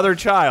had Yep. another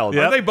child.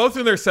 Yep. Are they both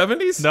in their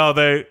 70s?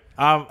 No,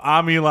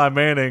 I'm Eli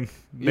Manning.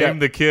 Name Yeah.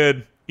 the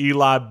kid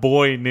Eli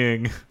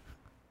Boyning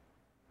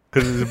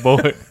because he's a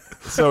boy.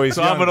 So he's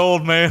So I'm young. an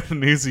old man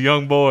and he's a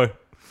young boy.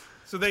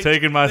 So they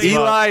Taking my spot.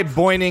 Eli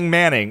Boyning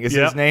Manning is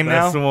his Yep, name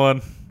that's now. the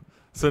one.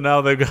 So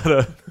now they've got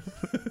to.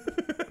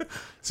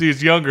 See,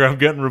 he's younger. I'm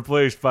getting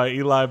replaced by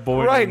Eli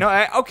Boyning. Right. No.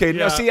 Okay.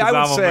 Yeah, No. See, I 'cause would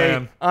I'm a say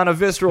man. on a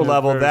visceral Yeah,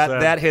 level very that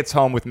sad. that hits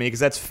home with me because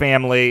that's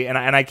family, and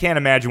I can't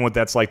imagine what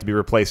that's like to be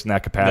replaced in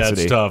that capacity.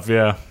 That's tough.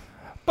 Yeah.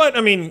 But,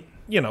 I mean,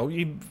 you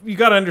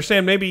got to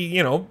understand maybe,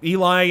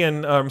 Eli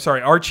and,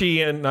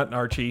 Archie and, not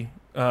Archie,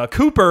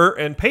 Cooper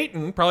and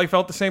Peyton probably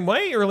felt the same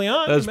way early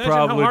on. That's Imagine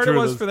probably how hard true.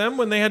 it was for them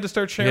when they had to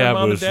start sharing Yeah,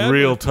 mom but and it's dad.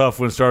 real tough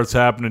when it starts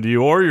happening to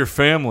you or your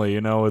family.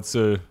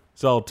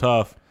 It's all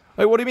tough.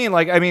 Like, what do you mean?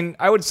 Like, I mean,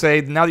 I would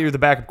say now that you're the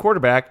backup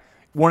quarterback,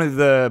 one of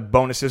the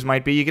bonuses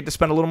might be you get to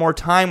spend a little more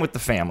time with the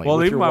family. Well,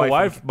 with even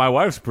your my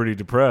wife's pretty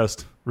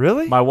depressed.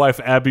 Really? My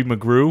wife, Abby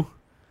McGrew,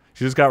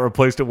 she just got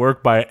replaced at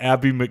work by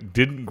Abby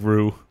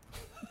McDidn't-Grew.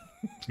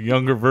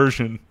 Younger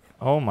version.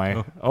 Oh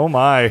my. Oh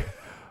my.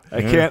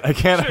 I can't.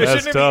 Shouldn't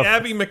That's it tough. be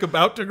Abby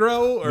McAbout to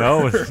grow? Or,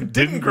 No, it or didn't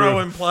didn't grow grow.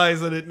 implies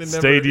that it never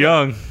Stayed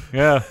young.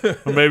 Yeah.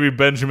 Or maybe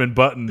Benjamin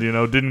Button,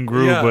 didn't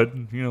grew, Yeah.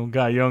 but,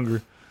 got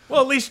younger. Well,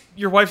 at least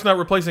your wife's not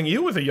replacing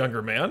you with a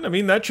younger man. I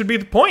mean, that should be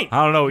the point.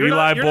 I don't know. You're Eli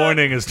not- you're not-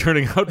 Boyning is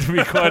turning out to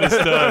be quite a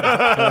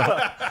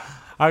stud.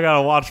 I got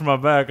to watch my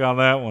back on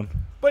that one.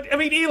 But, I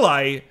mean,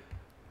 Eli,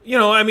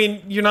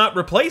 you're not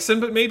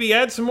replacing, but maybe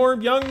add some more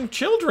young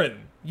children.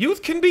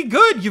 Youth can be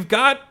good. You've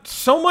got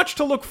so much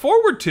to look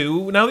forward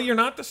to now that you're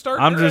not the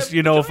starter. I'm just,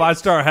 at the if I Giants.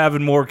 start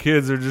having more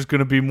kids, there's just going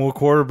to be more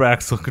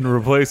quarterbacks looking to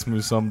replace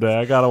me someday.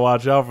 I got to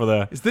watch out for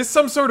that. Is this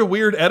some sort of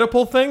weird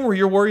Oedipal thing where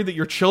you're worried that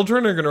your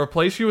children are going to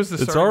replace you as the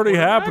It's starting already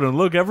quarterback?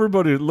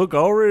 happening.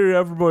 Already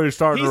everybody's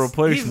starting to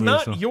replace He's me.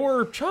 not so.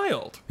 your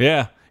child.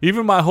 Yeah,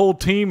 even my whole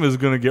team is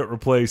going to get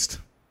replaced.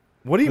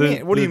 What do you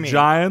mean? What do you mean?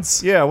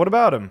 Giants. Yeah. What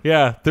about him?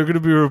 Yeah, they're going to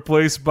be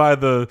replaced by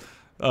the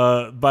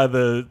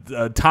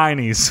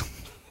tinies.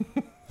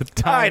 The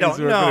tinies I don't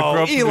who are gonna grow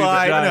know, up to be the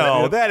Eli. Giants.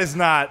 No, that is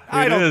not.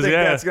 I don't is, think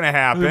yeah. that's going to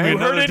happen. You Another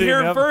heard it team here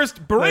ever-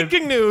 first.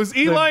 Breaking news.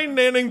 Eli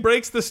Manning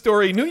breaks the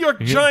story. New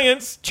York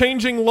Giants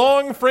changing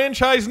long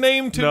franchise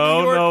name to New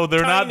York No,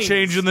 they're not Tinies.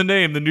 changing the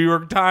name. The New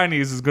York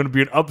Tinies is going to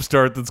be an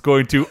upstart that's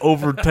going to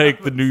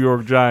overtake the New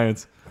York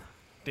Giants.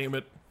 Damn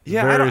it.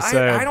 Yeah, Very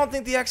sad. I don't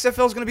think the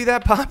XFL is going to be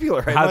that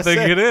popular. I I must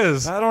think say. it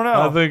is. I don't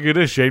know. I think it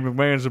is. Shane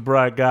McMahon's a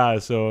bright guy,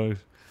 so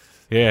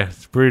yeah,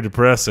 it's pretty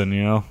depressing,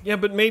 Yeah,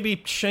 but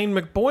maybe Shane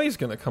McBoy's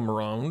going to come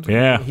around.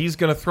 Yeah. He's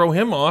going to throw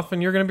him off,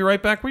 and you're going to be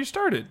right back where you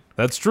started.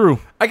 That's true.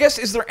 I guess,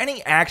 is there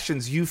any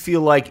actions you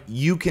feel like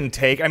you can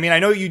take? I mean, I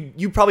know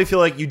you probably feel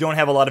like you don't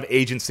have a lot of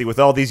agency with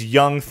all these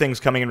young things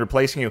coming and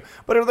replacing you,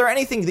 but are there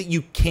anything that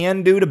you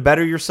can do to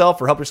better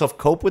yourself or help yourself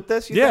cope with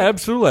this? you Yeah, think?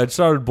 absolutely. I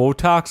started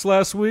Botox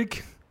last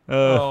week.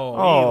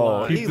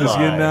 Oh, Keep Eli. this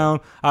getting down.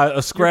 I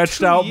scratched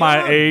too out my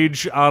young.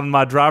 age on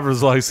my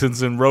driver's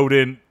license and wrote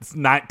in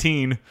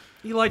 19.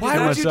 Eli, Why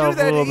did would you do myself a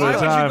that? little bit why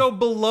of would time. you go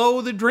below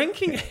the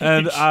drinking age?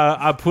 And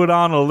I put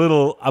on a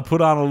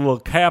little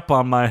cap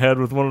on my head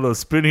with one of those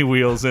spinny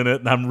wheels in it,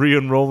 and I'm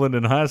re-enrolling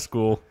in high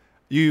school.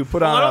 You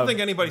put Well, on I don't a think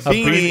anybody's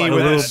beanie surprised by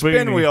with that. a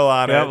spin wheel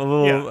on yeah, it. a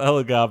little Yeah.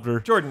 helicopter.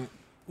 Jordan,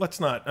 let's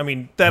not. I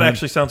mean, that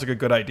actually sounds like a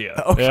good idea.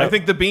 Yeah. I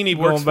think the beanie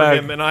works Going for back.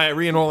 him, and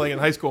re-enrolling in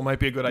high school might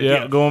be a good Yeah,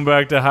 idea. going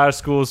back to high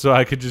school so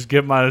I could just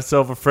give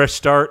myself a fresh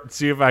start and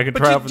see if I could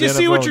try But for you the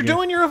see NFL what you're again.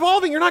 doing? You're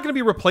evolving. You're not going to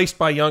be replaced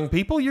by young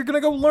people. You're going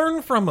to go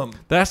learn from them.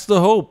 That's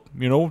the hope,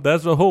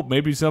 That's the hope.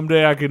 Maybe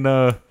someday I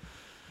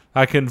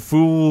can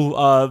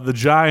fool the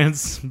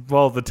Giants,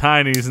 well, the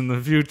Tinies in the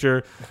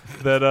future,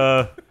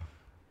 that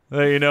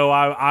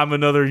I'm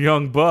another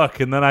young buck,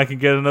 and then I can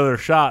get another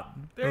shot.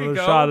 There you another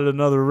go. shot at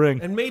another ring.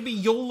 And maybe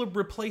you'll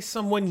replace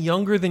someone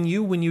younger than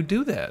you when you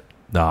do that.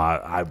 No,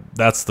 I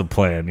that's the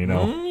plan, you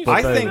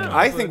I said think that,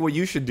 I but- think what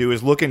you should do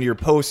is look into your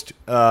post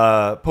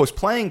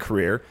playing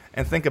career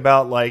and think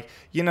about, like,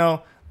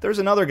 there's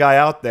another guy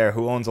out there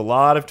who owns a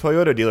lot of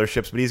Toyota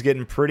dealerships, but he's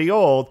getting pretty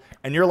old,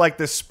 and you're like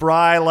this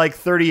spry, like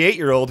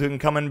 38-year-old who can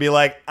come and be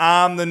like,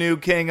 I'm the new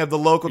king of the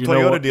local You know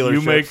Toyota what? dealerships.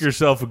 You make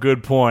yourself a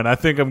good point. I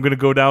think I'm going to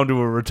go down to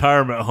a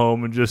retirement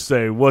home and just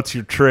say, "What's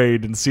your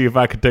trade?" and see if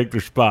I can take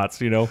their spots.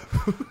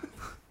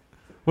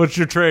 What's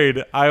your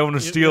trade? I own a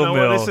steel You know what?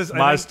 mill. This is- I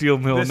My think steel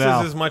mill this now.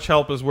 is as much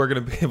help as we're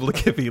going to be able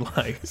to give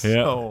Eli.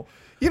 So.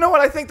 You know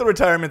what? I think the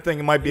retirement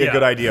thing might be a Yeah.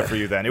 good idea for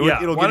you then. It'll Why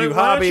give you don't-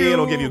 why hobby. don't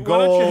It'll give you Why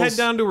goals. don't you head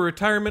down to a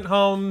retirement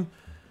home,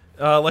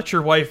 let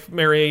your wife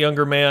marry a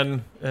younger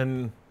man,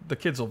 and the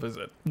kids will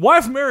visit.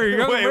 Wife marry a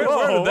young Wait, man? Where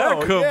whoa, did that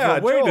whoa, come yeah,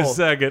 from? Wait a Joel.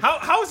 second.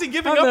 How is he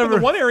giving I up in never-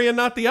 the one area and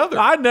not the other?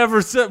 I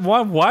never said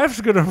my wife's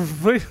going to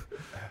replace.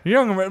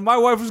 Young man, my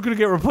wife was going to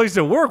get replaced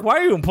at work. Why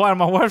are you implying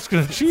my wife's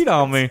going to cheat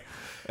on me?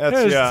 That's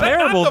That is yeah.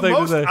 terrible not the thing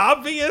to most say.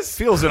 obvious.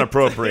 Feels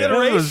inappropriate.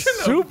 Iteration That was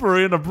of- super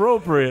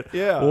inappropriate.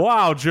 Yeah.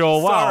 Wow,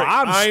 Joel. Wow.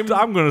 Sorry,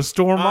 I'm going to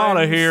storm out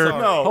of I'm here.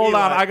 sorry. No, Hold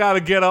on. Eli. I got to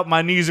get up.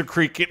 My knees are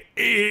creaking.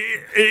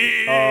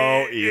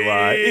 Oh,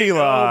 Eli. Oh,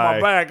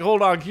 my back.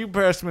 Hold on. Can you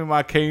pass me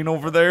my cane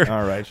over there? All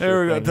right, There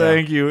sure we go. thing,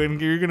 Thank you. And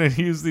you're going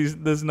to use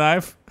this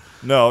knife?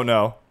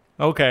 No.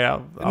 Okay.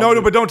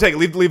 No, but don't take it.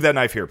 Leave that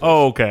knife here, please.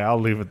 Oh, okay. I'll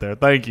leave it there.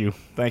 Thank you.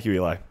 Thank you,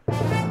 Eli.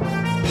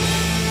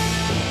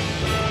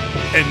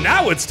 And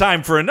now it's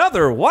time for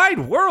another wide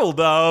world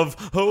of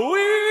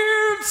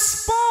weird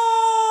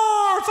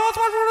sports. Let's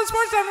watch Weird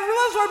Sports.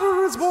 Let's watch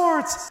Weird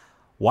Sports.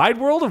 Wide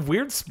world of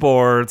weird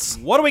sports.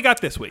 What do we got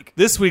this week?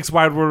 This week's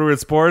wide world of weird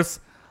sports: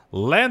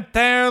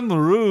 Lanterne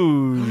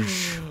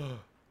Rouge.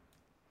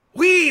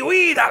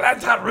 Oui, the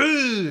Lanterne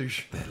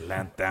Rouge.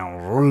 Lanterne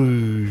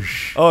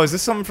Rouge. Oh, is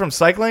this something from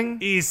cycling?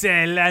 It's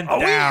a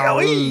Lanterne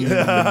oui.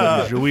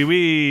 Rouge. Oui,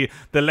 oui.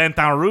 The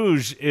Lanterne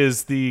Rouge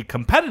is the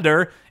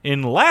competitor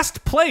in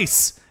last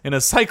place in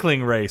a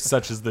cycling race,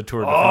 such as the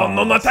Tour de Oh, France.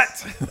 non, not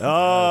that.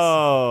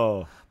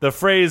 Oh. The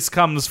phrase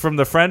comes from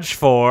the French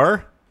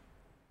for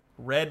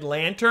Red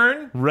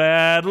Lantern.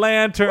 Red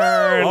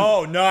Lantern.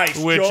 Oh, nice.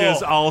 Which Joel.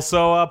 is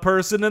also a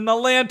person in the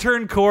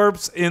Lantern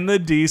Corps in the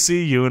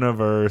DC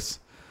universe.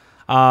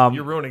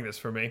 You're ruining this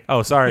for me.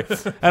 Oh, sorry.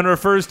 And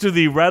refers to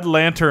the red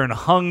lantern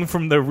hung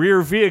from the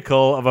rear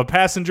vehicle of a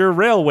passenger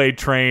railway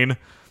train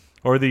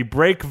or the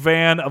brake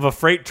van of a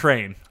freight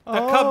train. The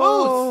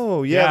caboose.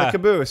 Oh, yeah, Yeah. the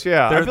caboose,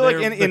 yeah. I They're- feel like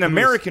they're in the caboose.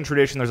 American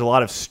tradition, there's a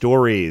lot of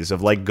stories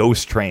of, like,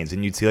 ghost trains,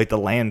 and you'd see, like, the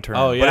lantern.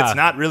 Oh, But yeah. it's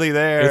not really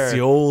there. It's the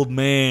old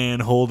man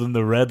holding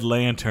the red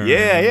lantern.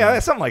 Yeah,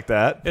 something like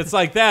that. It's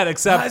like that, Why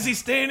except is he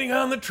standing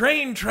on the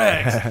train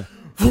tracks?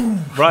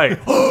 right.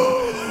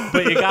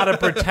 but you got to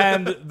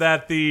pretend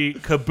that the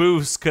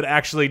caboose could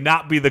actually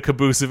not be the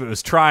caboose if it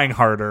was trying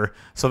harder.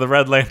 So the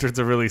Red Lantern's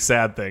a really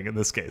sad thing in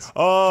this case.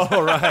 Oh,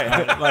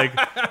 right. Like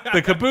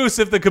the caboose,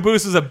 if the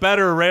caboose is a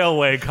better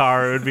railway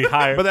car, it would be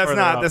higher. But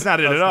that's not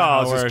it at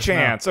all. It's just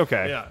chance. No.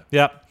 Okay. Yeah.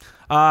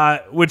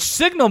 Yep. Which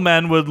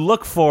signalmen would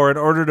look for in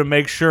order to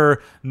make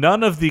sure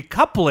none of the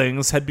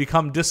couplings had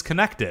become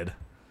disconnected.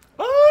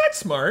 Oh, that's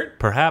smart.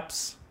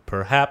 Perhaps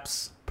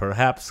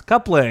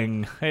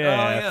coupling.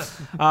 Yeah.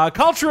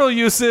 Cultural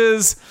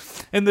uses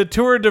in the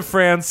Tour de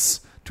France,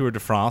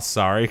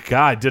 sorry.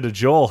 God, I did a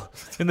Joel.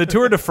 In the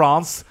Tour de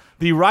France,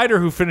 the rider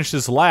who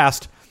finishes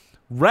last,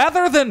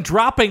 rather than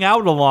dropping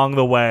out along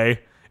the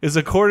way, is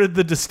accorded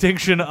the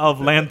distinction of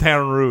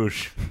Lanterne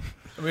Rouge.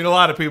 I mean, a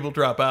lot of people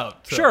drop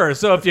out. So. Sure,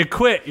 so if you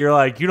quit, you're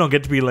like, you don't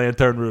get to be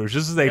Lanterne Rouge.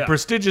 This is a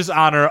prestigious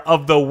honor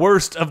of the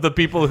worst of the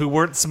people who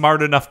weren't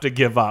smart enough to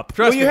give up.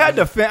 Well, you had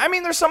to. I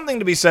mean, there's something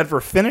to be said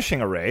for finishing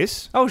a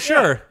race. Oh,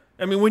 sure.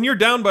 I mean, when you're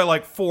down by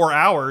like 4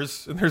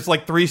 hours and there's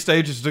like 3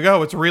 stages to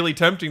go, it's really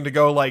tempting to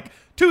go like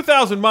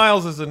 2,000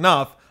 miles is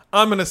enough.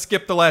 I'm going to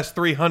skip the last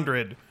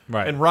 300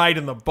 and ride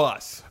in the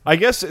bus. I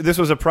guess this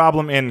was a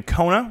problem in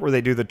Kona where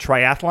they do the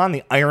triathlon,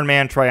 the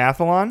Ironman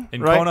triathlon.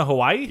 In right? Kona,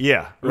 Hawaii?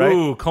 Yeah. Right?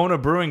 Ooh, Kona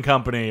Brewing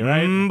Company,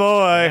 right?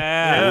 Boy.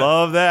 Yeah. I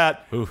love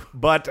that. Oof.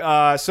 But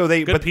so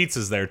they Good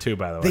pizzas there, too,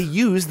 by the way. they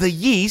use the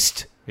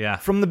yeast Yeah.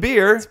 from the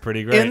beer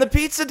pretty great. in the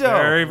pizza dough.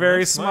 Very,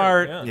 very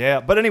smart.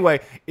 Yeah, but anyway,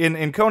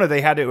 in Kona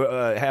they had to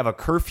have a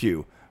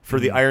curfew for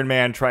the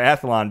Ironman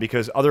triathlon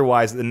because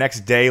otherwise the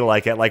next day,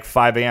 like at like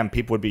 5 a.m.,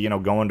 people would be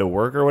going to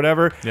work or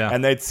whatever,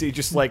 and they'd see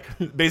just like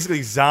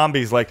basically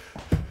zombies like.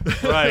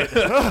 Right.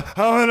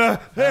 I'm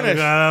gonna finish.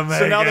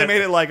 So now they it.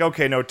 made it like,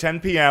 okay, no, 10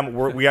 p.m.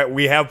 We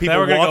have people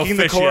we're gonna walking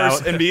go the fish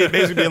course out. and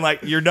basically being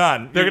like, you're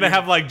done. They're going to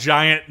have like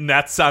giant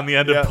nets on the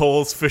end Yeah. of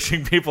poles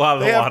fishing people out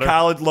of They the have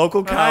water.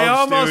 local college I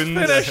almost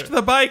students. finished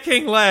the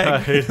biking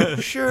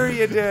leg. Sure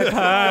you did. Come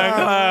on,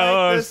 close.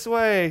 right this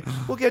way.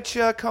 We'll get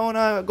you a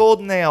Kona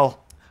Golden Ale.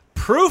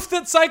 Proof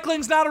that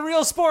cycling's not a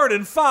real sport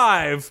in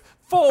 5,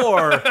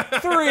 4,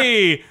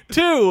 3,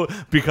 2.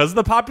 Because of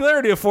the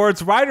popularity of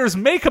sports, riders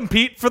may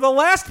compete for the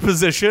last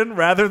position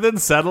rather than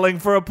settling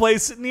for a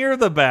place near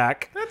the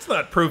back. That's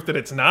not proof that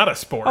it's not a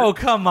sport. Oh,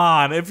 come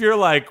on. If you're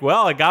like,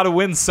 well, I got to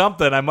win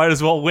something, I might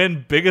as well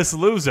win Biggest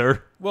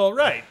Loser. Well,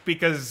 right,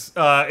 because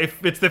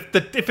if it's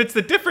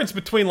the difference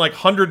between like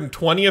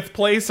 120th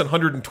place and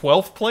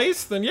 112th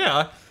place, then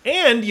yeah,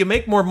 and you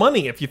make more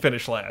money if you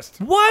finish last.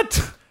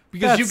 What?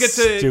 Because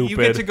That's you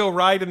get to go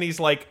ride in these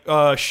like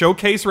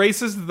showcase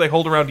races that they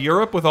hold around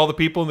Europe with all the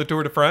people in the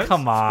Tour de France.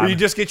 Come on. Where you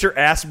just get your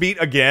ass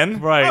beat again.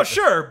 Right. Oh,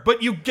 sure,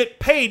 but you get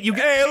paid. You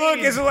get Hey, paid. look,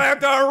 it's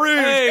Lanterne Rouge.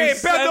 Hey,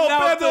 send Pedal,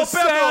 out the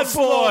sad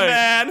slow boy.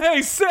 man.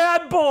 Hey,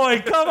 sad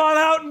boy, come on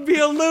out and be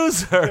a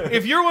loser.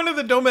 If you're one of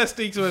the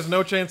domestiques who has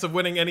no chance of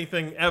winning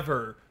anything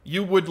ever,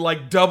 you would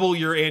like double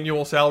your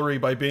annual salary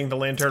by being the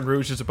Lanterne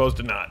Rouge as opposed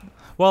to not.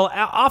 Well,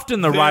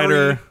 often the Very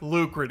rider...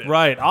 lucrative.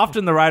 Right.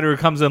 Often the rider who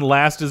comes in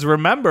last is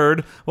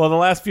remembered, while the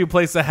last few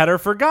places ahead are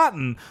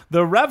forgotten.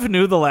 The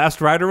revenue the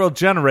last rider will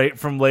generate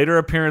from later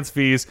appearance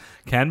fees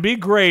can be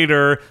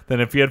greater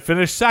than if he had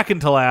finished second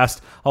to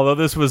last, although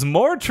this was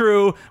more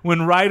true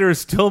when riders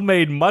still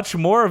made much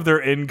more of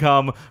their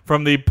income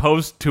from the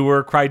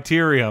post-tour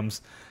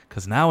criteriums.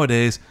 Because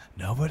nowadays,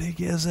 nobody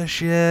gives a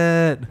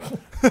shit.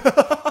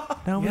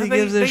 Nobody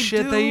gives a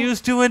shit. do. They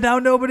used to, and now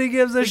nobody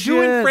gives a They shit.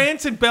 do in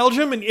France and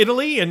Belgium and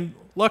Italy and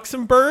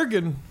Luxembourg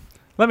and...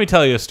 Let me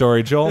tell you a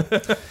story, Joel.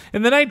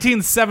 In the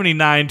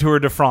 1979 Tour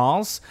de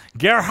France,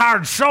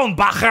 Gerhard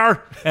Schonbacher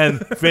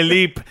and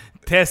Philippe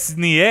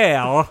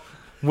Tesnier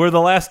were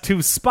the last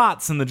two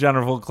spots in the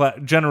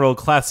general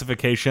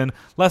classification,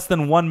 less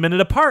than 1 minute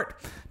apart.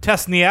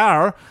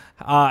 Tesnier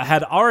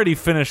had already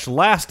finished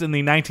last in the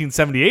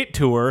 1978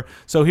 Tour,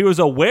 so he was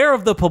aware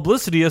of the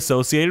publicity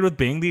associated with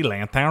being the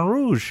Lanterne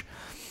Rouge.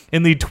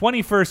 In the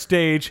 21st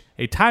stage,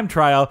 a time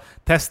trial,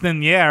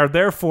 Tesnier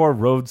therefore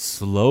rode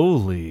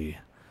slowly.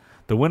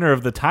 The winner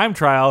of the time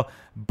trial,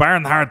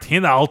 Bernhard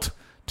Hinault,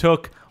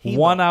 took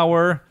 1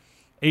 hour,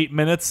 8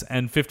 minutes,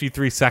 and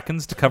 53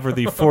 seconds to cover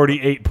the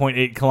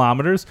 48.8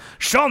 kilometers.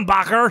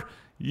 Schonbacher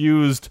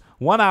used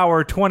 1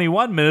 hour,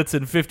 21 minutes,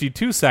 and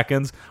 52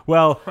 seconds,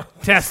 while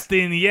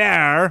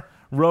Tesnier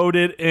rode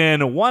it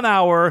in 1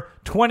 hour,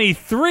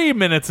 23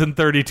 minutes, and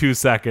 32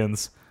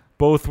 seconds.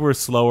 Both were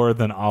slower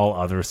than all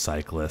other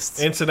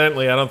cyclists.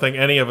 Incidentally, I don't think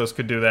any of us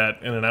could do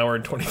that in an hour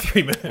and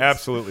 23 minutes.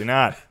 Absolutely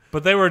not.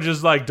 But they were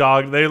just like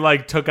they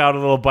like took out a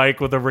little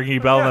bike with a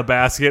ringy bell in a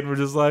basket and were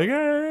just like,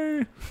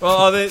 hey.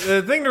 Well,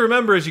 the thing to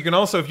remember is you can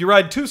also, if you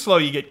ride too slow,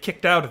 you get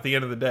kicked out at the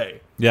end of the day.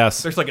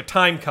 Yes. There's like a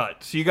time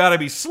cut. So you got to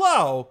be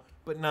slow,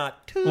 but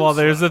not too Well,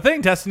 slow. there's the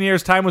thing.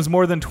 Tesnier's time was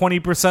more than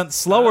 20%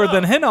 slower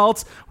than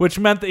Hinault's, which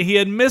meant that he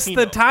had missed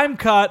the time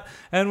cut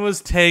and was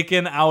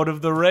taken out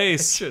of the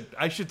race.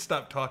 I should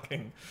stop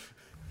talking.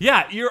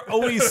 Yeah, you're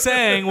always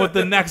saying what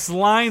the next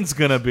line's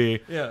going to be.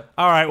 Yeah.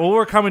 All right, well,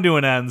 we're coming to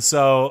an end.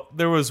 So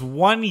there was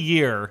 1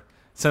 year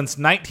since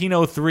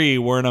 1903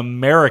 where an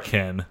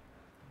American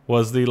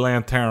was the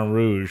Lanterne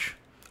Rouge.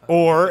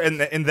 Or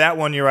in that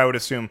one year, I would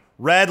assume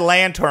Red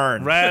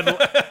Lantern.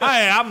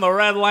 Hi, I'm the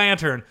Red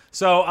Lantern.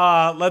 So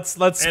let's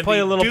And play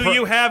a little. Do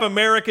you have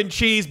American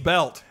cheese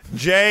belt?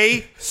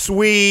 J.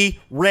 Swee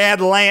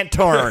Red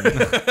Lantern.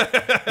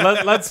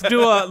 let's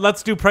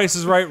do Price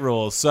is Right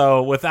rules.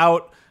 So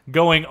without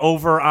going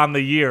over on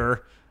the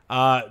year,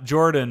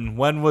 Jordan,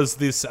 when was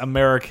this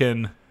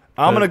American?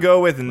 I'm going to go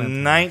with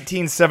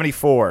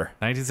 1974.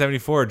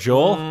 1974.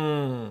 Joel?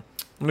 I'm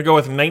going to go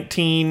with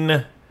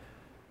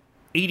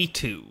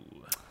 1982.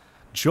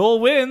 Joel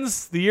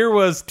wins. The year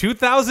was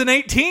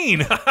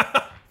 2018.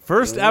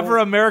 First ever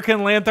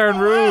American Lantern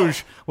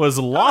Rouge was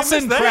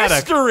Lawson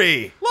Craddock.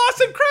 History.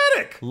 Lawson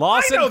Craddock.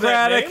 Lawson I know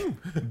that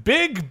Craddock,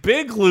 name.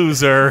 big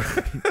loser,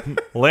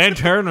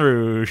 Lantern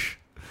Rouge.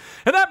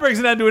 And that brings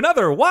an end to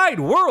another wide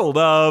world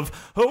of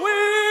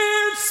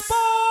weird sports.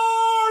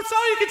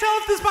 Oh, you can tell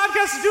if this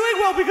podcast is doing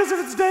well because if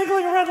it's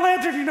dangling a red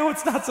lantern, you know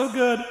it's not so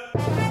good.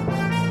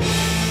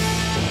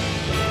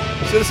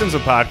 Citizens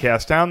of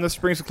Podcast Town, this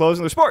brings to close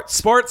in the sports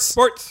Sports.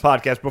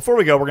 podcast. Before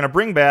we go, we're going to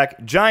bring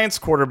back Giants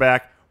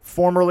quarterback,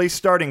 formerly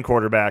starting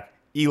quarterback,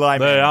 Eli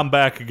Manning. Hey, I'm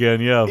back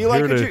again. Yeah.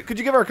 Eli, could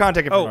you give our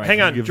contact information? Oh, hang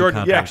on, Give the Jordan.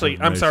 contact Actually,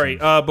 I'm information.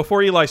 sorry.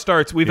 Before Eli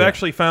starts, we've Yeah.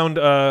 actually found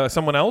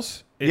someone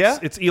else. Yeah?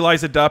 It's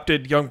Eli's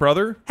adopted young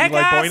brother, Hey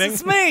Eli guys, Boyning.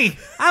 it's me.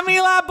 I'm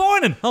Eli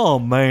Boyning. Oh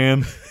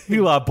man,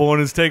 Eli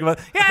Boyning's taking my.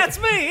 Yeah, it's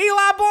me,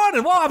 Eli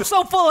Boyning. Whoa, I'm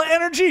so full of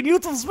energy and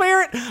youthful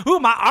spirit. Ooh,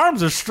 my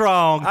arms are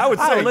strong. I would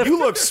say lift, you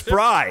look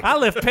spry. I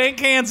lift paint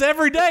cans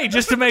every day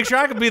just to make sure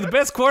I can be the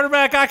best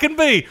quarterback I can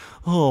be.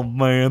 Oh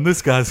man,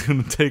 this guy's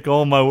gonna take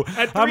all my.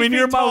 At I 3 mean, feet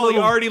you're my tall, he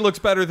little. already looks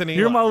better than Eli.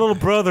 You're my little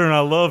brother, and I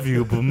love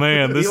you. But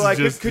man, this Eli, is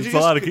just. could you it's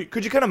a lot of.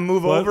 could you kind of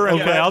move What? over?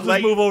 And Okay, I'll just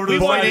let move over to we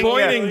the want side.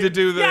 Boyning to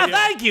do the. Yeah,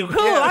 thank you.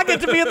 Cool. I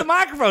get to be at the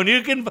microphone.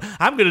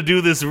 I'm going to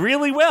do this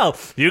really well.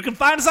 You can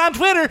find us on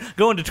Twitter.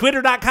 Go into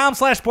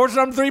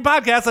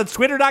twitter.com/sports3podcast. That's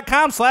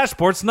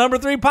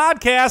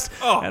twitter.com/sports3podcast.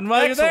 Oh, and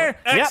while you're there,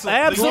 excellent.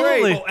 yep,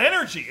 absolutely. The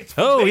energy. It's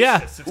Oh, yeah.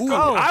 vivacious. It's Ooh, good.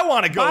 I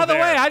want to go By the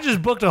there. way, I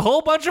just booked a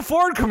whole bunch of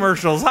Ford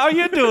commercials. How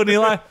you doing,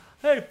 Eli?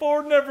 Hey,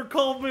 Ford never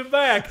called me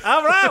back.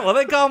 All right, well,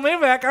 they called me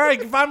back. All right, you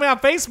can find me on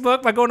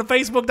Facebook by going to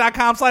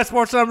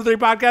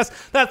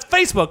facebook.com/sports3podcast. That's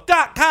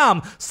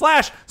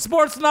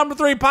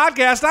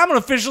facebook.com/sports3podcast. I'm an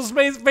official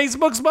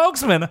Facebook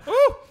spokesman.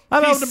 Ooh,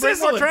 I'm he's hoping to bring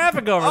more sizzling.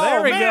 traffic over. Oh,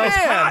 there we man, go. it's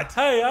hot.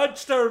 Hey, I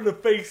started a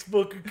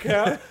Facebook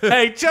account.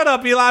 Hey, shut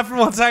up, Eli, for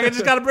 1 second.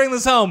 Just got to bring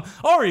this home.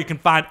 Or you can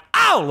find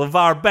all of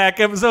our back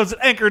episodes at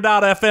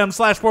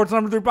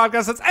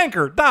anchor.fm/sports3podcast. That's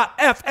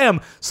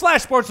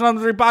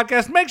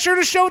anchor.fm/sports3podcast. Make sure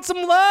to show it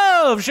some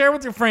love. Share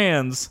with your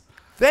friends.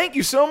 Thank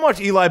you so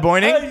much, Eli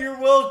Boyning. you're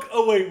welcome.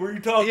 Oh, wait, were you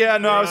talking? Yeah,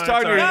 no, I was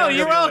talking to you. No,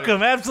 you're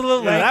welcome.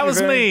 Absolutely. Thank That you was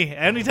very- me.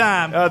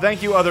 Anytime.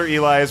 Thank you, other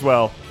Eli, as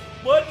well.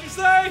 What'd you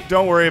say?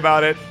 Don't worry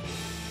about it.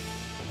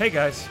 Hey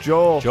guys,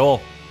 Joel.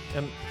 Joel.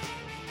 am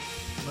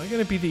I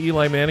going to be the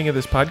Eli Manning of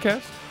this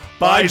podcast?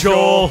 Bye,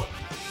 Joel.